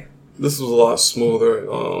 Okay. this was a lot smoother.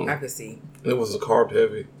 I can see. It wasn't carb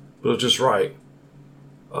heavy, but it was just right.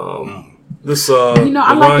 This, I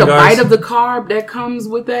like the Rheingeist- bite of the carb that comes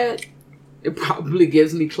with that. It probably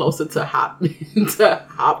gives me closer to hop bite.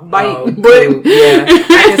 Oh, but yeah,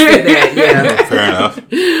 I can see that. Yeah. Fair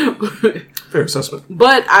enough. fair assessment.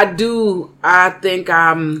 But I think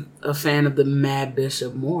I'm a fan of the Mad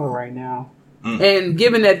Bishop more right now. And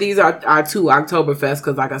given that these are our two Oktoberfest,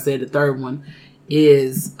 because like I said, the third one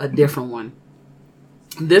is a different one.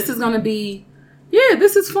 This is going to be,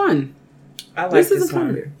 this is fun. I like This this, is a fun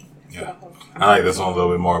one. beer. Yeah. I like this one a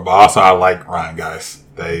little bit more, but also I like Rheingeist.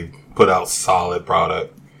 They put out solid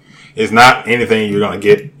product. It's not anything you're going to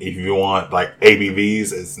get if you want like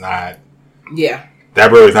ABVs. It's not. Yeah. That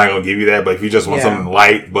brewery's not going to give you that, but if you just want Yeah. something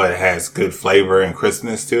light but has good flavor and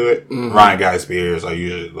crispness to it, Rheingeist beers are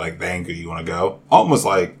usually like the angle you want to go. Almost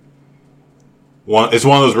like it's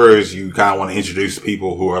one of those breweries you kind of want to introduce to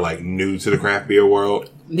people who are like new to the craft beer world.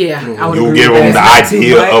 Yeah. I would You'll agree give with them the that. Not too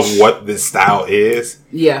idea much. of what this style is.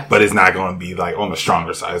 Yeah. But it's not going to be like on the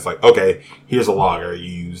stronger side. It's like, okay, here's a lager. You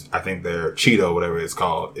use, I think their Cheeto, whatever it's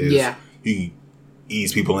called. Is Yeah. You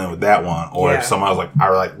ease people in with that one. Or Yeah. if somebody's like, I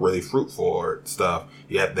like really fruit forward stuff.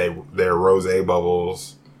 Yeah, their rosé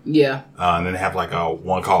bubbles. Yeah. And then they have like a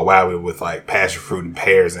one called Wowie with like passion fruit and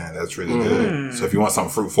pears in it. That's really good. So if you want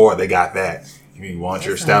something fruit forward, they got that. If you want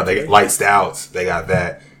your stout, they got light stouts. They got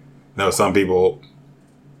that. No, some people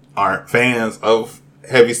aren't fans of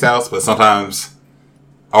heavy stouts, but sometimes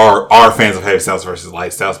are fans of heavy stouts versus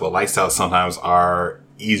light stouts. But light stouts sometimes are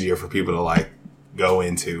easier for people to like go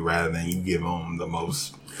into rather than you give them the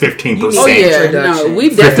most 15%. Oh yeah. Introduction. No, we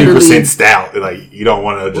 50% definitely. stout. Like you don't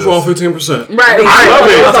want to What's just. wrong with 15%? Right. I love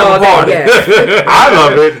it. It's all that, yeah. I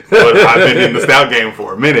love it, but I've been in the stout game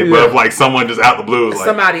for a minute. But if like someone just out the blue is like,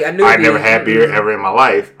 Somebody, a newbie. I never had beer ever in my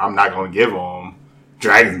life, I'm not going to give them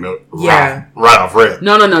Dragon's Milk Yeah. right off rip.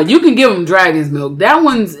 No. You can give them Dragon's Milk. That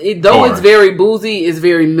one's, though Corn. it's very boozy, it's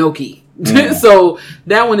very milky. So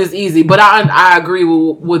that one is easy. But I agree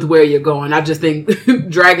with where you're going. I just think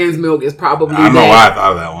Dragon's Milk is probably I don't know that. why I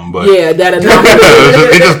thought of that one, but Yeah, that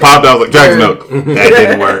it just popped out. I was like, Dragon's Milk. That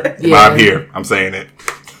didn't work. But Yeah. I'm here. I'm saying it.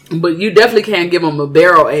 But you definitely can't give them a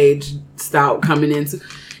barrel aged stout coming into.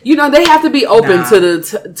 they have to be open Nah.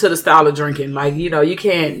 to the style of drinking. Like, you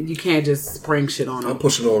can't just spring shit on I'm them.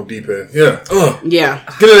 pushing on deep end. Yeah. Yeah.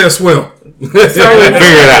 Get in there, swim. Figure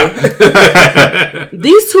it out.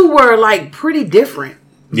 These two were like pretty different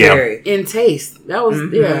Yeah. Very. in taste. That was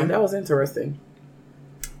that was interesting.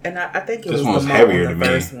 And I think it This was one was the malt heavier in to the me.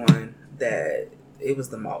 first one that it was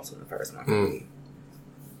the malt in the first one.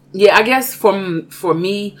 Yeah, I guess for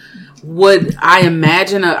me, what I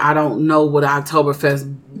imagine, I don't know what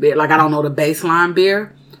Oktoberfest beer, like I don't know the baseline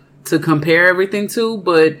beer to compare everything to,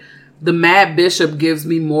 but the Mad Bishop gives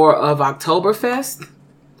me more of Oktoberfest,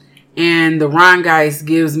 and the Rheingeist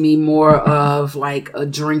gives me more of like a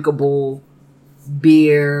drinkable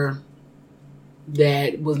beer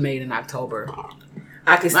that was made in October.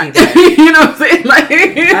 I can see Like, that. you know what I'm saying? Like,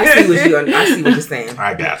 I see what you're saying.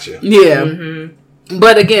 I got you. yeah. Mm-hmm.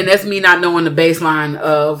 But again, that's me not knowing the baseline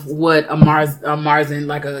of what a Marzen,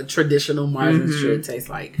 like a traditional Marzen should taste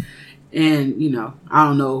like. And, I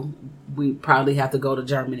don't know. We probably have to go to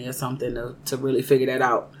Germany or something to really figure that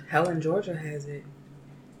out. Helen, Georgia has it.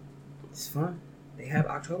 It's fun. They have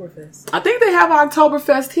Oktoberfest. I think they have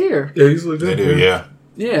Oktoberfest here. Yeah, usually do. They do, yeah.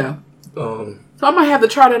 Yeah. So I might have to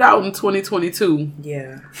try that out in 2022.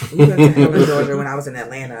 Yeah. We went to Helen, Georgia when I was in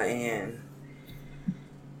Atlanta, and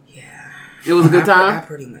It was a good I time?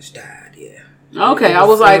 pretty much died, yeah. Okay, It I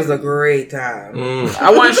was like... It was a great time. I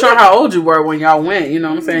wasn't sure how old you were when y'all went. You know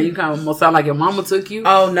what I'm saying? You kind of almost sound like your mama took you.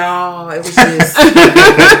 Oh, no. It was just...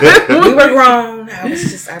 we were grown. I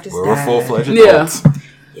just We were died. full-fledged Yeah. adults.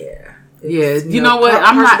 Yeah. Yeah, you know what?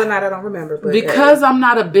 I'm parts not... of the night I don't remember, but... Because I'm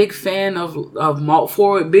not a big fan of malt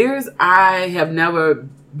forward beers, I have never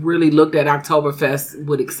really looked at Oktoberfest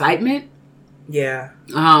with excitement. Yeah.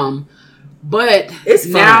 But It's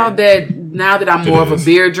fun. now that I'm It more of a is.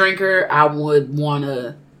 beer drinker, I would want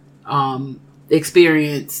to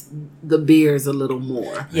experience the beers a little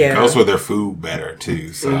more. Yeah. It goes with their food better,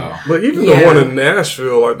 too, so. But even Yeah. the one in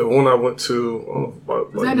Nashville, like the one I went to,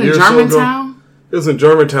 Was that in Germantown? It was in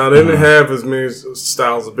Germantown. They didn't have as many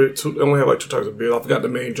styles of beer. They only had like 2 types of beer. I forgot the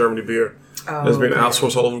main Germany beer. It's been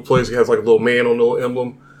outsourced all over the place. It has like a little man on the little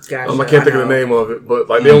emblem. Gotcha, I can't think of the know. name of it, but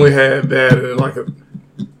like they only had that and like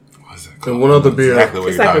What's it and called? one other beer. Exactly what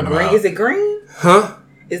It's you're like a talking green... about. Is it green? Huh?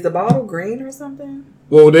 Is the bottle green or something?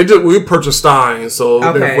 Well, we purchased Stein, so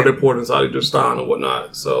Okay. therefore they poured inside of their Stein and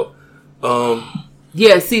whatnot. So,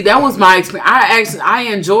 Yeah, see, that was my experience. I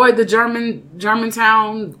enjoyed the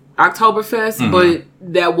Germantown Oktoberfest, but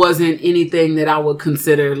that wasn't anything that I would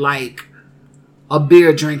consider like a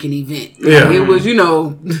beer drinking event. Yeah. Like, it was, it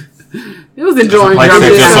was enjoying Like German.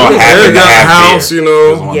 they just so they happen to got a have house, beer. you It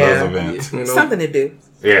was know, one Yeah. of those events. you know, Something to do.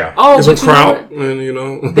 Yeah. Oh, get some but you know kraut, what? and you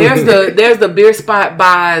know, There's the beer spot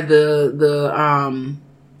by the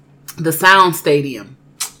Sound Stadium,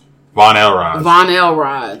 Von Elrod. Von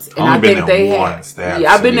Elrod's, and Only I been think there they once. They have. have Yeah,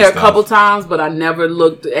 I've some been good there a stuff. couple times, but I never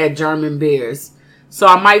looked at German beers. So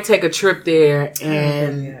I might take a trip there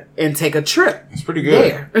and take a trip It's pretty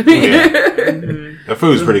good. there. Yeah. The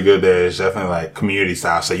food's pretty good there. It's definitely like community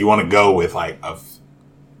style. So you want to go with like a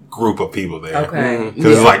group of people there. Okay.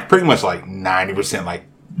 Because it's like pretty much like 90% like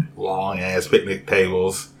long ass picnic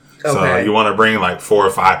tables. So Okay. you want to bring like 4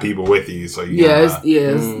 or 5 people with you. So you It's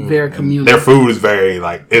very communal. their food is very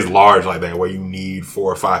like it's large like that where you need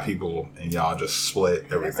 4 or 5 people and y'all just split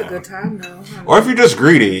everything. That's a good time, though. Or if you're just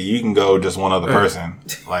greedy, you can go just one other person.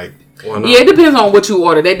 Like why not? Yeah, it depends on what you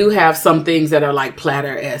order. They do have some things that are like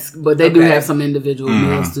platter-esque, but they do have some individual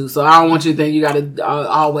meals too. So I don't want you to think you got to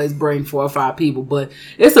always bring 4 or 5 people, but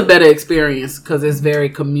it's a better experience because it's very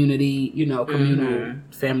community, communal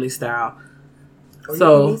family style. Oh,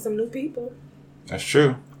 So- you meet some new people. that's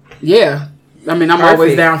true. Yeah, I mean I'm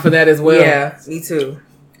always Perfect. down for that as well. Yeah, me too.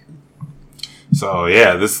 So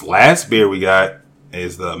yeah, this last beer we got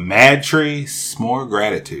is the Mad Tree Smore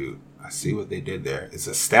Gratitude. I see what they did there. It's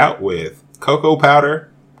a stout with cocoa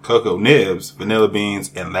powder, cocoa nibs, vanilla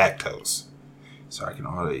beans, and lactose. So I can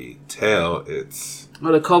already tell it's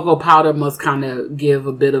Well, the cocoa powder must kind of give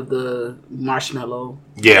a bit of the marshmallow,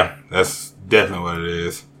 that's definitely what it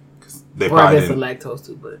is. 'Cause they or I probably guess the didn't lactose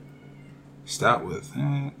too. But stout with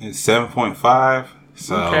it's 7.5.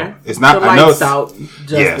 So okay, it's not. The I light know it's stout.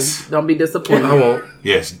 Justin. Yes. Don't be disappointed. I won't.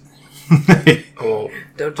 yes. I won't.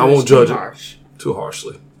 Don't I won't too judge it. harsh. Too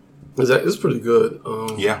harshly. It's pretty good.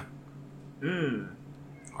 Yeah.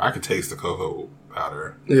 I could taste the cocoa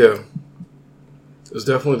powder. Yeah. It's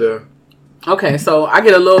definitely there. Okay, so I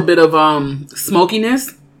get a little bit of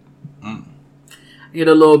smokiness. I get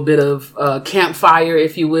a little bit of campfire,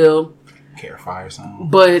 if you will. Campfire something.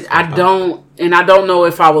 But I don't know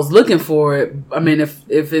if I was looking for it. I mean, if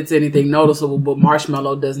it's anything noticeable, but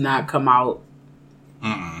marshmallow does not come out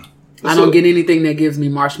I don't get anything that gives me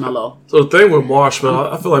marshmallow. So the thing with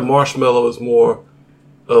marshmallow, I feel like marshmallow is more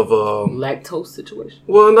of a lactose situation.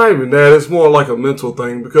 Well, not even that. It's more like a mental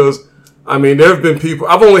thing because, I mean, there have been people.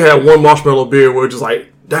 I've only had one marshmallow beer where it's just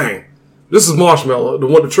like, dang, this is marshmallow.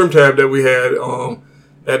 The trim tab that we had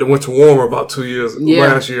at the Winter Warmer about 2 years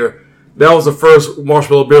last year. That was the first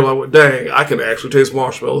marshmallow beer. Like, well, dang, I can actually taste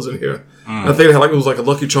marshmallows in here. I think they had it was like a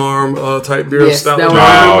Lucky Charm type beer. Yes, Stout. that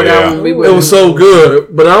one. It was so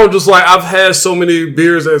good. But I was just like, I've had so many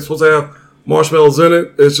beers that's supposed to have marshmallows in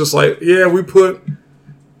it. It's just like, yeah, we put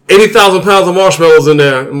 80,000 pounds of marshmallows in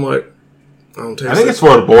there. I'm like, I don't taste I think it's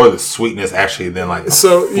for more of the sweetness actually than like the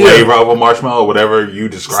flavor of a marshmallow, whatever you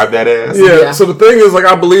describe that as. Yeah. So the thing is, like,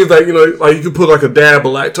 I believe that, like you could put like a dab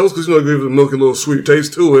of lactose because, it gives a milky little sweet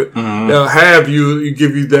taste to it. They'll have you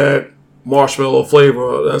give you that marshmallow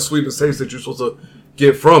flavor, that sweetness taste that you're supposed to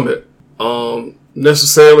get from it.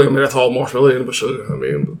 Necessarily, I mean, that's all marshmallow in, but sugar. I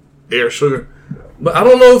mean, air sugar. But I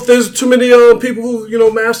don't know if there's too many people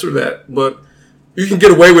who, master that. But you can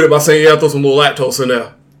get away with it by saying, yeah, throw some little lactose in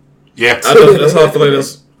there. Yeah. That's how I feel like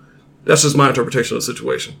that's just my interpretation of the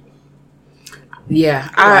situation. Yeah.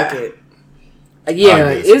 I like it. Yeah,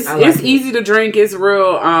 it's easy to drink. It's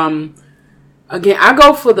real. Again, I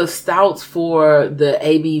go for the stouts for the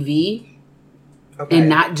ABV and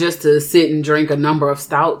not just to sit and drink a number of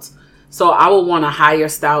stouts. So I would want a higher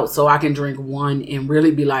stout so I can drink one and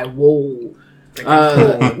really be like, whoa.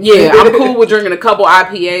 Yeah, I'm cool with drinking a couple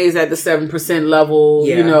IPAs at the 7%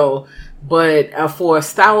 level, But for a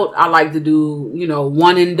stout, I like to do,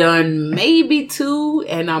 one and done, maybe two,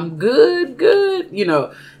 and I'm good,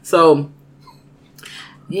 So,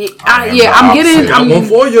 I'm getting. I'm one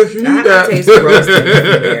for you if you need that. I taste the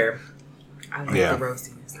roastiness there. I like the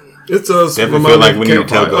roastiness. It does. Definitely feel like we need to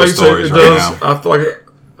tell ghost stories right now. I feel like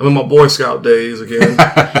I'm in my Boy Scout days again.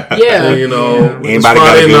 Yeah. And, it's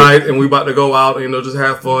Friday night, and we about to go out and, just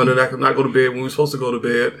have fun and not go to bed when we're supposed to go to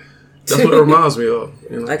bed. That's what it reminds me of.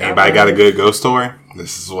 Anybody got a good ghost story?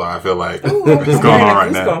 This is what I feel like is going on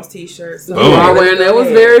right now. Goosebumps t-shirts. You are wearing that was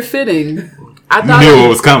very fitting. I thought you knew it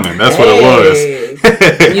was coming. That's what it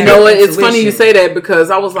was. You know what? It's funny you say that because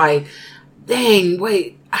I was like, dang,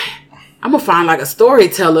 wait. I'm gonna find like a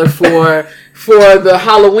storyteller for the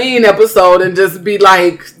Halloween episode and just be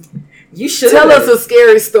like, you should tell us a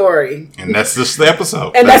scary story. And that's just the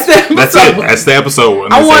episode. And that's the episode. That's it. That's the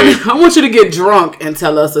episode. I want you to get drunk and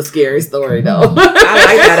tell us a scary story though. I like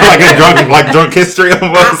that idea. like drunk history of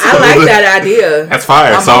us. I like that idea. That's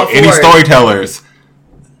fire. So any storytellers,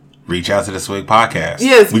 reach out to the Swig Podcast.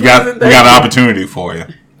 Yes, we got an opportunity for you.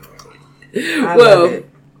 I love it.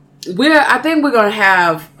 I think we're gonna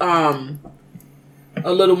have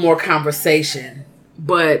a little more conversation,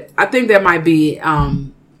 but I think that might be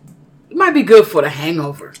good for the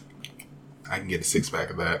hangover. I can get a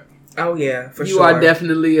 6-pack of that. Oh yeah, for sure. You are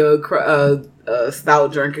definitely a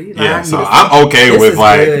stout drinker. So I'm okay with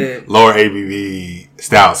like lower ABV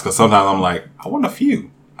stouts because sometimes I'm like, I want a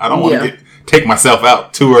few. I don't want to take myself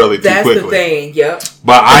out too early, too quickly. That's the thing. Yep.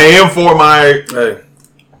 But I am for my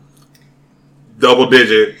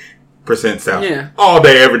double-digit % stout. Yeah. All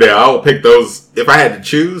day, every day. I will pick those. If I had to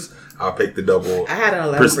choose, I'll pick the double. I had an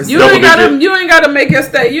 11%. You ain't gotta make your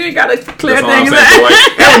stat. You ain't gotta clear things. So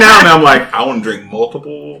like, every now and then, I'm like, I want to drink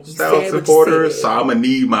multiple stouts and porters, so I'm gonna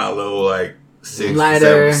need my little 6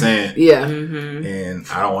 lighter, 7%. Yeah. Mm-hmm. And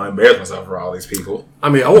I don't want to embarrass myself for all these people. I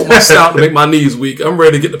mean, I want my stout to make my knees weak. I'm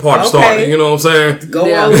ready to get the party started. You know what I'm saying?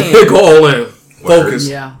 Go all in. Go all in. Focus.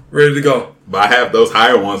 Yeah. Ready to go. But I have those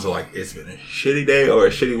higher ones. Like it's been a shitty day or a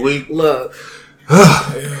shitty week. Look.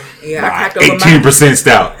 I cracked open 18%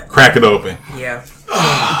 stout. Crack it open. Yeah.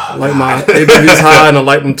 I like my ABVs high, and I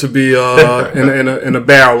like them to be in a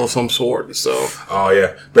barrel of some sort. So. Oh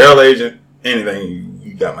yeah, barrel agent. Anything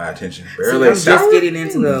you got my attention. Barrel agent. I'm just getting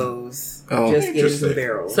into those. Just getting into the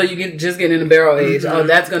barrels. So you can just get in the barrel age. Oh,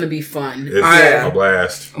 that's gonna be fun. It's a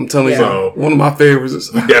blast. I'm telling you, one of my favorites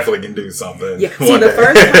is we definitely can do something. Yeah. See, the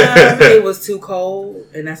first time it was too cold,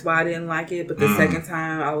 and that's why I didn't like it. But the second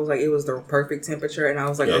time, I was like, it was the perfect temperature, and I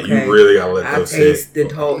was like, okay, you really gotta let those taste the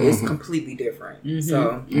whole. It's completely different.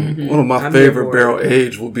 So one of my favorite barrel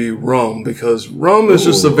age will be rum because rum is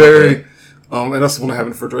just a very, and that's the one I have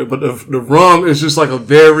in the refrigerator. But the rum is just like a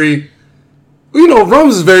very. Rum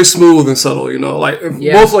is very smooth and subtle,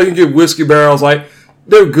 most you can get whiskey barrels,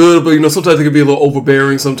 they're good, but, sometimes they can be a little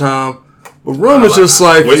overbearing sometimes. But rum is just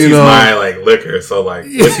like, whiskey's my, liquor, so,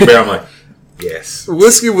 whiskey barrel, I'm like, yes.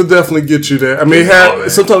 Whiskey would definitely get you there. I mean,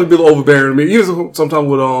 sometimes it be a little overbearing to me. Even sometimes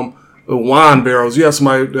with wine barrels, you have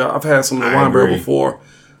somebody, I've had some of the wine barrel before,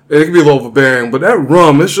 it can be a little overbearing, but that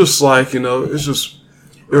rum, it's just it's just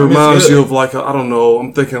It reminds you of like, I don't know,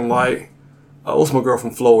 I'm thinking like, what's my girl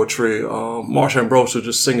from Flower Tree? Marsha Ambrosius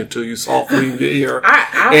just singing to you softly in your ear.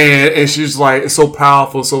 And she's like, it's so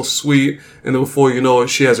powerful, so sweet. And then before you know it,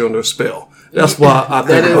 she has you under a spell. That's why I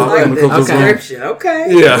think about like it. the description. Okay.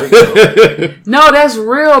 Yeah. No, that's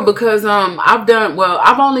real because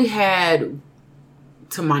I've only had,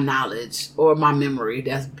 to my knowledge or my memory,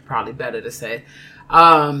 that's probably better to say,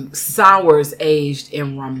 sours aged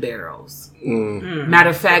in rum barrels. Matter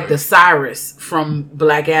of fact, the Cyrus from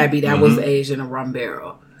Black Abbey that was aged in a rum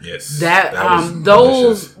barrel. Yes. That was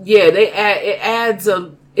those delicious. it adds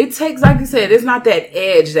it takes, like you said, it's not that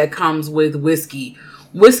edge that comes with whiskey.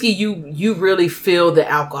 Whiskey, you really feel the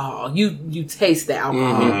alcohol. You taste the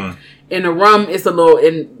alcohol. In the rum, it's a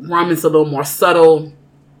little more subtle.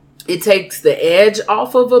 It takes the edge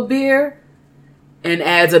off of a beer and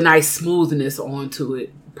adds a nice smoothness onto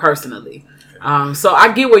it. Personally, so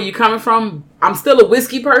I get where you're coming from. I'm still a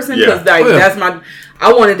whiskey person because that's my.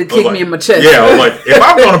 I wanted to kick me in my chest. Yeah, I was like, if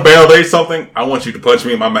I'm going to barrel age something, I want you to punch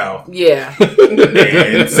me in my mouth. Yeah,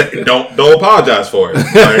 and say, don't apologize for it.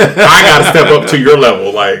 Like, I got to step up to your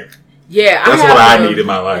level. Like, yeah, that's what I need in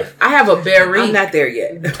my life. I have a berry. I'm not there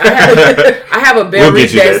yet. I have a berry. We'll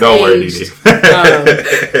get you there. Don't worry, Didi.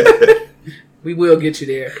 We will get you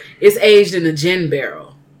there. It's aged in a gin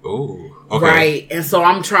barrel. Ooh. Okay. Right, and so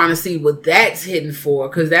I'm trying to see what that's hitting for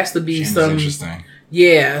because that's to be Gin's some interesting.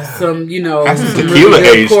 Yeah, some That's some really tequila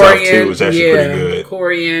good aged stuff too. It's actually pretty good.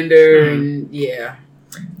 Coriander and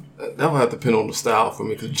That would have to depend on the style for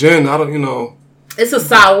me because gin, I don't, it's a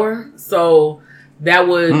sour, so that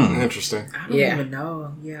would interesting. I don't even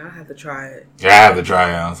know. Yeah, I have to try it. Yeah, I have to try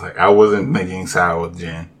it. I was like, I wasn't thinking sour with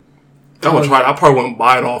gin. I'm gonna try it. I probably wouldn't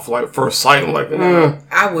buy it off like first sight. I'm like,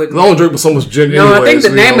 I would. I don't drink with so much gin. No, anyways, I think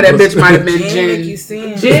the name of that bitch might have been Gin gin. make you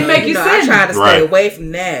sin. Gin make you sin. I try to stay Right. away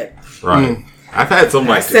from that. Right. I've had some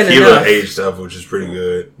like That's tequila enough. aged stuff, which is pretty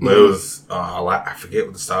good. But it was I forget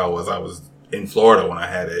what the style was. I was in Florida when I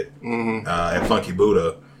had it at Funky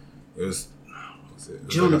Buddha. It was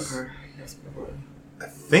Juniper. I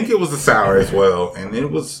think it was a sour as well, and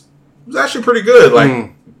it was actually pretty good.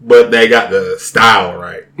 Like, but they got the style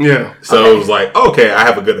right. Yeah. So it was like, okay, I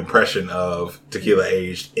have a good impression of tequila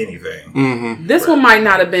aged anything. This one might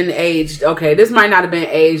not have been aged. Okay, this might not have been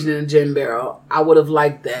aged in a gin barrel. I would have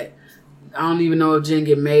liked that. I don't even know if gin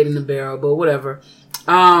get made in the barrel, but whatever.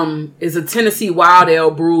 It's a Tennessee wild ale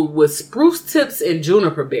brewed with spruce tips and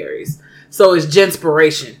juniper berries. So it's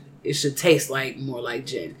ginspiration. It should taste like more like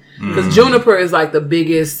gin. Because juniper is like the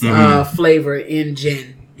biggest flavor in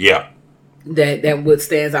gin. Yeah. That what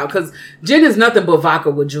stands out. Because gin is nothing but vodka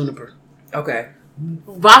with juniper. Okay.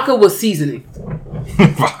 Vodka with seasoning.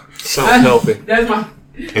 Sounds healthy. That's my...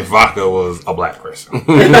 If vodka was a black person. That's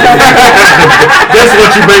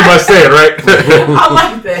what you pretty much said, right? I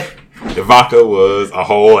like that. If vodka was a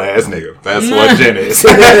whole ass nigga. That's what gin is.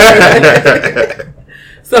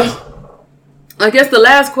 So, I guess the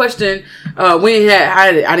last question, I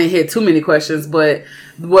didn't hit too many questions, but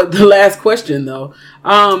the last question though,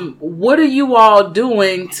 what are you all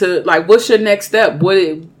doing to, like, what's your next step?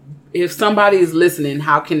 If somebody is listening,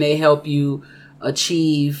 how can they help you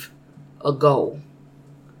achieve a goal?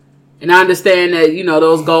 And I understand that,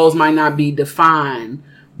 those goals might not be defined,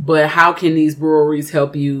 but how can these breweries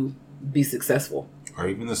help you be successful? Or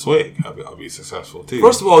even the swig. I'll be successful too.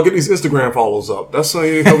 First of all, get these Instagram follows up. That's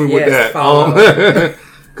something you help me with Yes, that.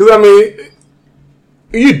 Because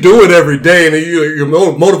you do it every day, and you're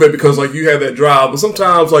motivated because like you have that drive. But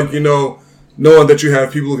sometimes, like knowing that you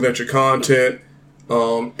have people looking at your content,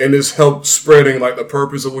 and it's help spreading like the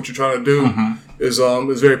purpose of what you're trying to do is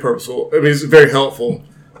very purposeful. I mean, it's very helpful.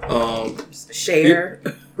 Share,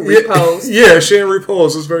 repost. Yeah, share and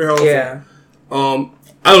repost is very helpful. Yeah.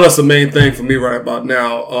 I know that's the main thing for me right about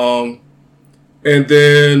now. And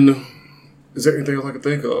then, is there anything else I can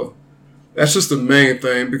think of? That's just the main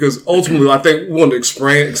thing because ultimately I think we want to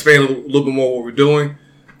expand a little bit more what we're doing.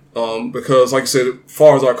 Because like I said, as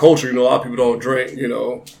far as our culture, a lot of people don't drink,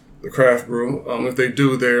 the craft brew. If they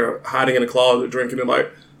do, they're hiding in the closet drinking it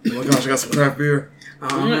like, oh my gosh, I got some craft beer.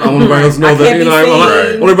 I want everybody else to know that, I want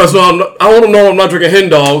everybody to know I want them to know I'm not drinking hen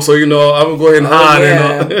dog, so, I'm going to go ahead and hide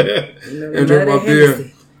and drink my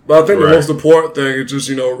beer. But I think the most important thing is just,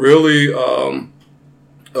 really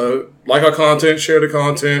like our content, share the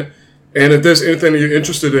content. And if there's anything that you're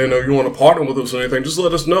interested in or you want to partner with us or anything, just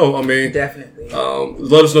let us know. I mean, Definitely.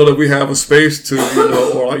 Let us know that we have a space to,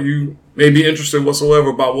 or like you may be interested whatsoever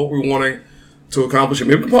about what we're wanting to accomplish.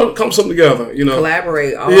 Maybe we can come something together,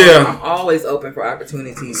 Collaborate. Yeah. I'm always open for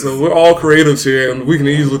opportunities. So we're all creatives here, and we can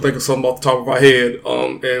easily think of something off the top of our head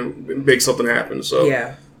and make something happen. So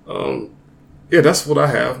yeah. yeah, that's what I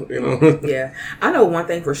have. You know. Yeah, I know one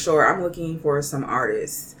thing for sure. I'm looking for some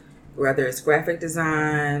artists, whether it's graphic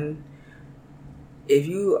design. If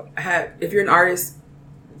you're an artist,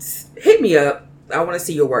 hit me up. I want to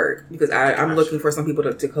see your work because I'm looking for some people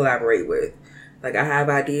to collaborate with. Like I have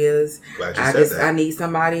ideas. Glad you said that. I need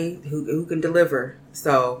somebody who can deliver.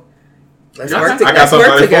 So let's I work got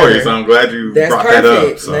somebody together. for you, so I'm glad you That's brought perfect.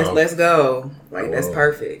 that up. So. Let's go. Like that's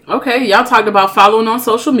perfect. Okay, y'all talked about following on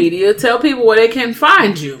social media. Tell people where they can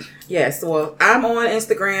find you. Yes, well, I'm on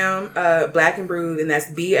Instagram, Black and Brood, and that's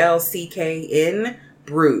BLCKN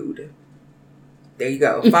Brood. There you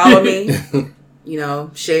go. Follow me.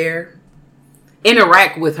 Share.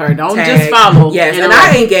 Interact with her. Don't Tag. just follow. Yes, Interact.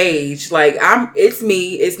 and I engage. Like it's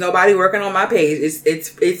me. It's nobody working on my page.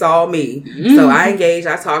 It's all me. Mm-hmm. So I engage.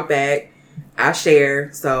 I talk back. I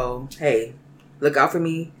share. So hey, look out for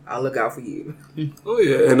me. I'll look out for you. Oh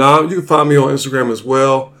yeah, and you can find me on Instagram as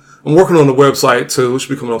well. I'm working on the website too, which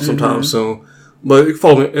will be coming up sometime soon. But you can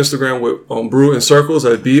follow me on Instagram with Brew in Circles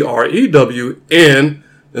at BREWN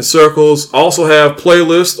in Circles. I also have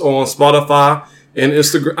playlists on Spotify and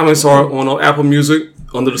Instagram. On Apple Music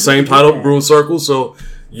under the same title, Brew in Circles. So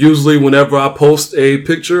usually whenever I post a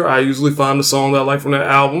picture, I usually find the song that I like from that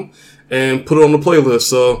album and put it on the playlist.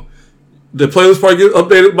 So the playlist probably get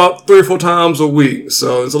updated about 3 or 4 times a week.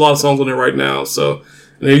 So there's a lot of songs on there right now. So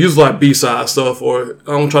and they usually like B-side stuff, or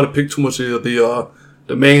I don't try to pick too much of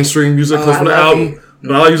the mainstream music comes from the album.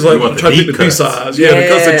 But I usually try to pick the B-sides. Yeah, the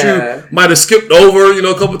cuts that you might have skipped over,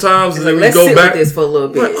 a couple times, and then we go back. With this for a little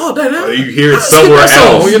bit. Like, oh, that, you hear it somewhere else.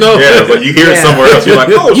 Song, Yeah, but you hear it somewhere else. You're like,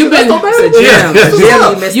 oh, You've been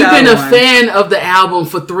You've been a fan of the album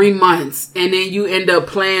for 3 months, and then you end up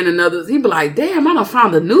playing another. You be like, "Damn, I done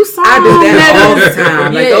found a new song." I do that all the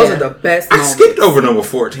time. Like those are the best. I skipped over number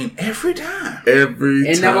 14 every time.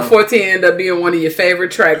 And number 14 end up being one of your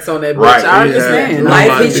favorite tracks on that. Right. Bitch. I understand.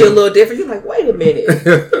 Life hits you a little different. You're like, wait a minute.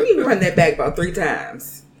 You need to run that back about 3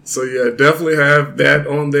 times. So yeah, definitely have that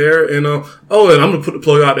on there. And and I'm gonna put the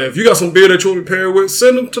plug out there. If you got some beer that you want to pair with,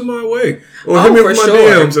 send them to my way, or hit me with my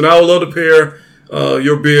DMs, and I would love to pair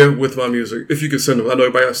your beer with my music. If you can send them, I know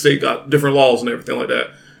everybody in the state got different laws and everything like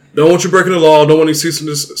that. Don't want you breaking the law. Don't want any cease and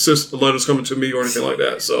desist letters coming to me or anything like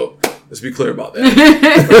that. So let's be clear about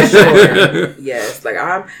that. For sure. Yes, like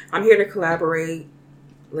I'm here to collaborate.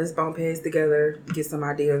 Let's bump heads together, get some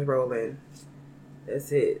ideas rolling.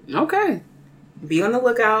 That's it. Okay. Be on the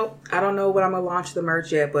lookout. I don't know when I'm going to launch the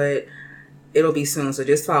merch yet, but it'll be soon. So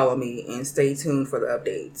just follow me and stay tuned for the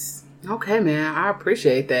updates. Okay, man. I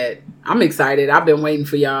appreciate that. I'm excited. I've been waiting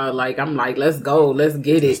for y'all. I'm like, let's go. Let's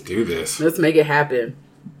get it. Let's do this. Let's make it happen.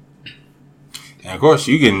 And of course,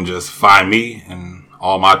 you can just find me and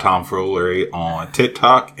all my tomfoolery on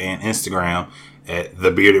TikTok and Instagram at The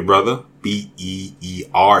Bearded Brother,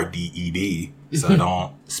 BEERDED. So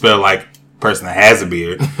don't spell like person that has a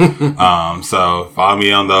beard. So follow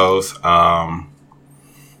me on those. And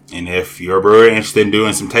if you're a brewer interested in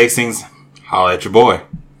doing some tastings, holla at your boy.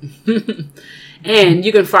 And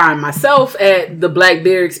you can find myself at the Black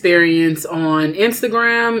Beer Experience on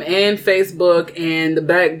Instagram and Facebook, and the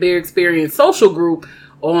Black Beer Experience social group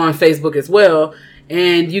on Facebook as well.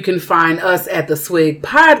 And you can find us at the Swig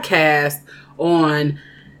Podcast on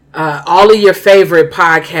all of your favorite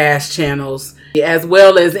podcast channels, as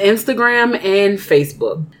well as Instagram and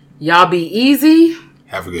Facebook. Y'all be easy.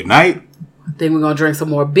 Have a good night. I think we're going to drink some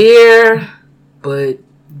more beer, but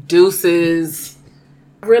deuces.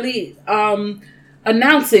 Really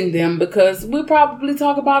announcing them because we'll probably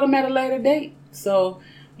talk about them at a later date. So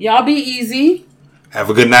y'all be easy.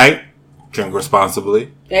 Have a good night. Drink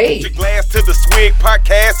responsibly. Hey. Put your glass to the Swig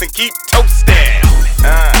Podcast and keep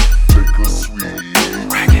toasting.